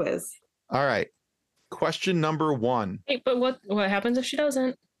for this quiz. All right, question number 1. Hey, but what happens if she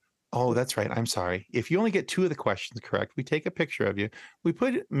doesn't? Oh, that's right. I'm sorry. If you only get 2 of the questions correct, we take a picture of you. We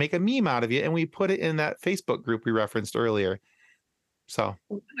make a meme out of you, and we put it in that Facebook group we referenced earlier. So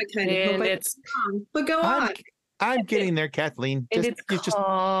I kind of And hope it's wrong, but go on. I'm getting there, Kathleen. and it's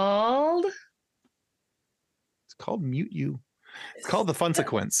called It's called Mute You. It's called the Fun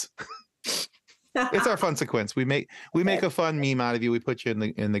Sequence. It's our fun sequence. We make a fun meme out of you. We put you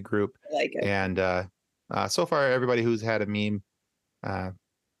in the group, I like it. and so far everybody who's had a meme,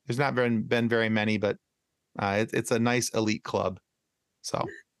 there's not been very many, but it's a nice elite club. So All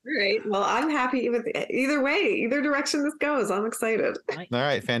right. Well, I'm happy with either way, either direction this goes. I'm excited. all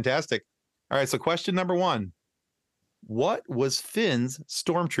right, fantastic. All right, so question number 1. What was Finn's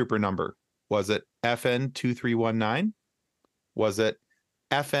stormtrooper number? Was it FN 2319? Was it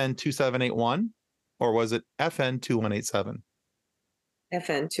FN 2781? Or was it FN 2187?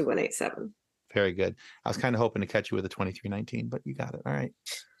 FN 2187. Very good. I was kind of hoping to catch you with a 2319, but you got it. All right.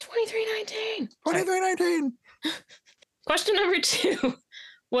 2319. 2319. Question number 2.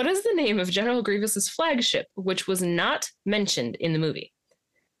 What is the name of General Grievous's flagship, which was not mentioned in the movie?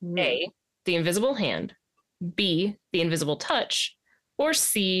 A, the Invisible Hand, B, the Invisible Touch, or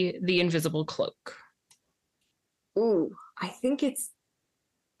C, the Invisible Cloak? Ooh, I think it's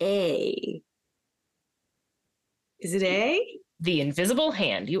A. Is it A? The Invisible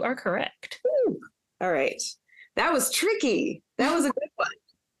Hand. You are correct. Ooh. All right. That was tricky. That was a good one.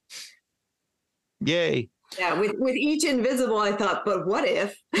 Yay. Yeah, with each invisible, I thought, but what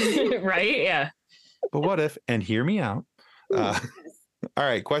if? Right? Yeah. But what if, and hear me out. All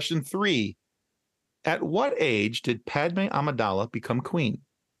right. Question 3. At what age did Padme Amidala become queen?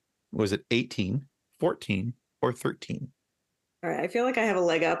 Was it 18, 14, or 13? All right. I feel like I have a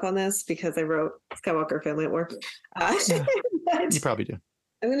leg up on this because I wrote Skywalker Family at War. You probably do.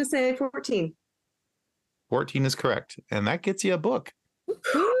 I'm going to say 14. 14 is correct. And that gets you a book.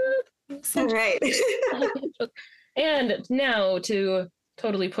 All right. And now to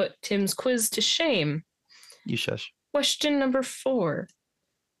totally put Tim's quiz to shame. You shush. Question number 4.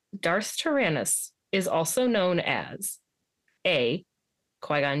 Darth Tyrannus is also known as A,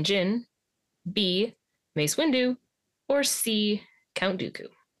 Qui-Gon Jinn, B, Mace Windu, or C, Count Dooku?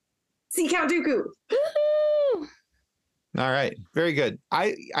 See Count Dooku. Woo! All right. Very good.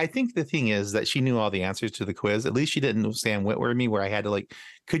 I think the thing is that she knew all the answers to the quiz. At least she didn't Sam Witwer me where I had to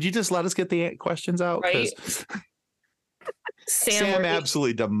could you just let us get the questions out? Right. Sam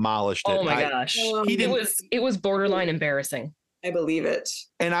absolutely demolished it. Oh my gosh. He didn't, It was borderline embarrassing. I believe it.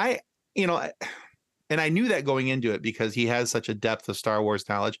 and I knew that going into it because he has such a depth of Star Wars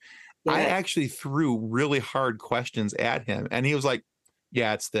knowledge. Yeah. I actually threw really hard questions at him and he was like,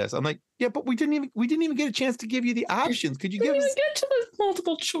 yeah, it's this. I'm like, yeah, but we didn't even get a chance to give you the options. Could you give us? Get to the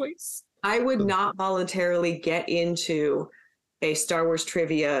multiple choice. I would not voluntarily get into a Star Wars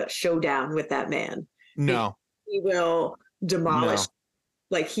trivia showdown with that man. No. He will demolish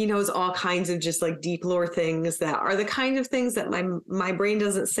Like he knows all kinds of just like deep lore things that are the kind of things that my brain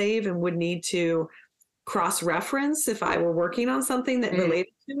doesn't save and would need to cross-reference if I were working on something that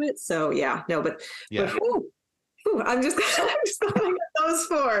related to it. So yeah, no, but I'm just gonna get those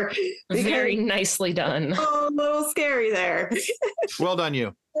four. Very nicely done. Oh, a little scary there. Well done,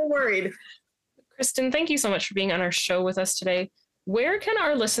 you. I'm worried. Kristen, thank you so much for being on our show with us today. Where can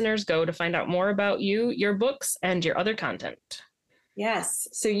our listeners go to find out more about you, your books, and your other content? Yes.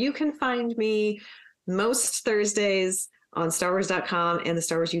 So you can find me most Thursdays on StarWars.com and the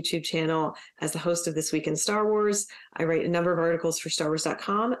Star Wars YouTube channel as the host of This Week in Star Wars. I write a number of articles for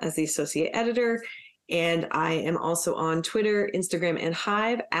StarWars.com as the associate editor. And I am also on Twitter, Instagram, and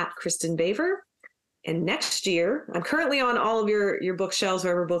Hive at Kristen Baver. And next year, I'm currently on all of your bookshelves,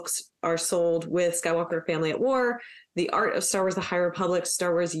 wherever books are sold, with Skywalker Family at War, The Art of Star Wars, The High Republic,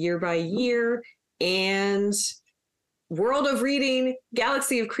 Star Wars Year by Year, and World of Reading,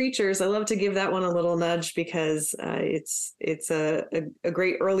 Galaxy of Creatures. I love to give that one a little nudge because it's a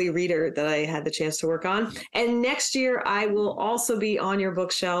great early reader that I had the chance to work on. And next year, I will also be on your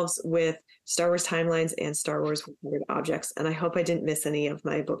bookshelves with Star Wars Timelines and Star Wars Weird Objects. And I hope I didn't miss any of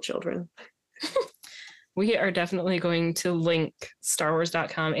my book children. We are definitely going to link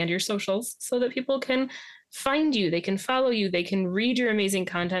StarWars.com and your socials so that people can find you, they can follow you, they can read your amazing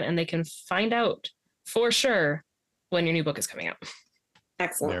content, and they can find out for sure when your new book is coming out.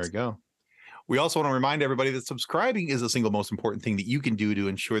 Excellent. There we go. We also want to remind everybody that subscribing is the single most important thing that you can do to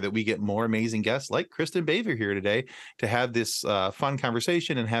ensure that we get more amazing guests like Kristen Baver here today to have this fun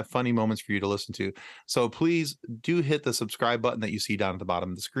conversation and have funny moments for you to listen to. So please do hit the subscribe button that you see down at the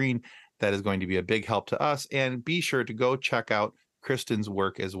bottom of the screen. That is going to be a big help to us. And be sure to go check out Kristen's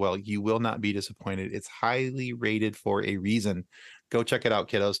work as well. You will not be disappointed. It's highly rated for a reason. Go check it out,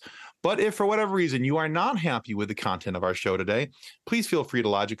 kiddos. But if for whatever reason you are not happy with the content of our show today, please feel free to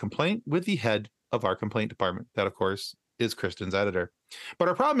lodge a complaint with the head of our complaint department. That, of course, is Kristen's editor. But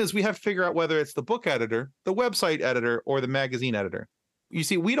our problem is we have to figure out whether it's the book editor, the website editor, or the magazine editor. You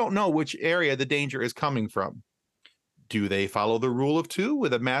see, we don't know which area the danger is coming from. Do they follow the rule of two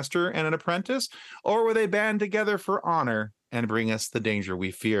with a master and an apprentice, or will they band together for honor and bring us the danger we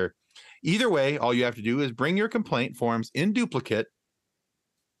fear? Either way, all you have to do is bring your complaint forms in duplicate.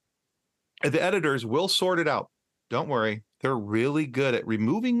 The editors will sort it out. Don't worry. They're really good at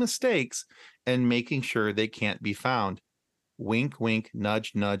removing mistakes and making sure they can't be found. Wink, wink,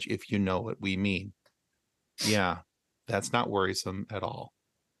 nudge, nudge, if you know what we mean. Yeah, that's not worrisome at all.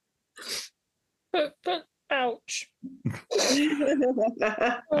 But ouch.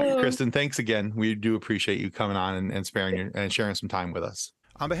 Kristen, thanks again. We do appreciate you coming on and sharing some time with us.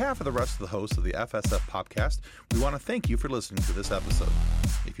 On behalf of the rest of the hosts of the FSF Popcast, we want to thank you for listening to this episode.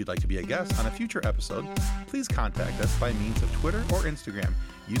 If you'd like to be a guest on a future episode, please contact us by means of Twitter or Instagram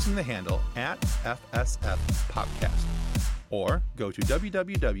using the handle @FSFPopcast, or go to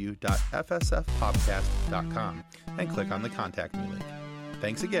www.fsfpopcast.com and click on the Contact Me link.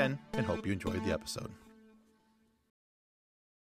 Thanks again, and hope you enjoyed the episode.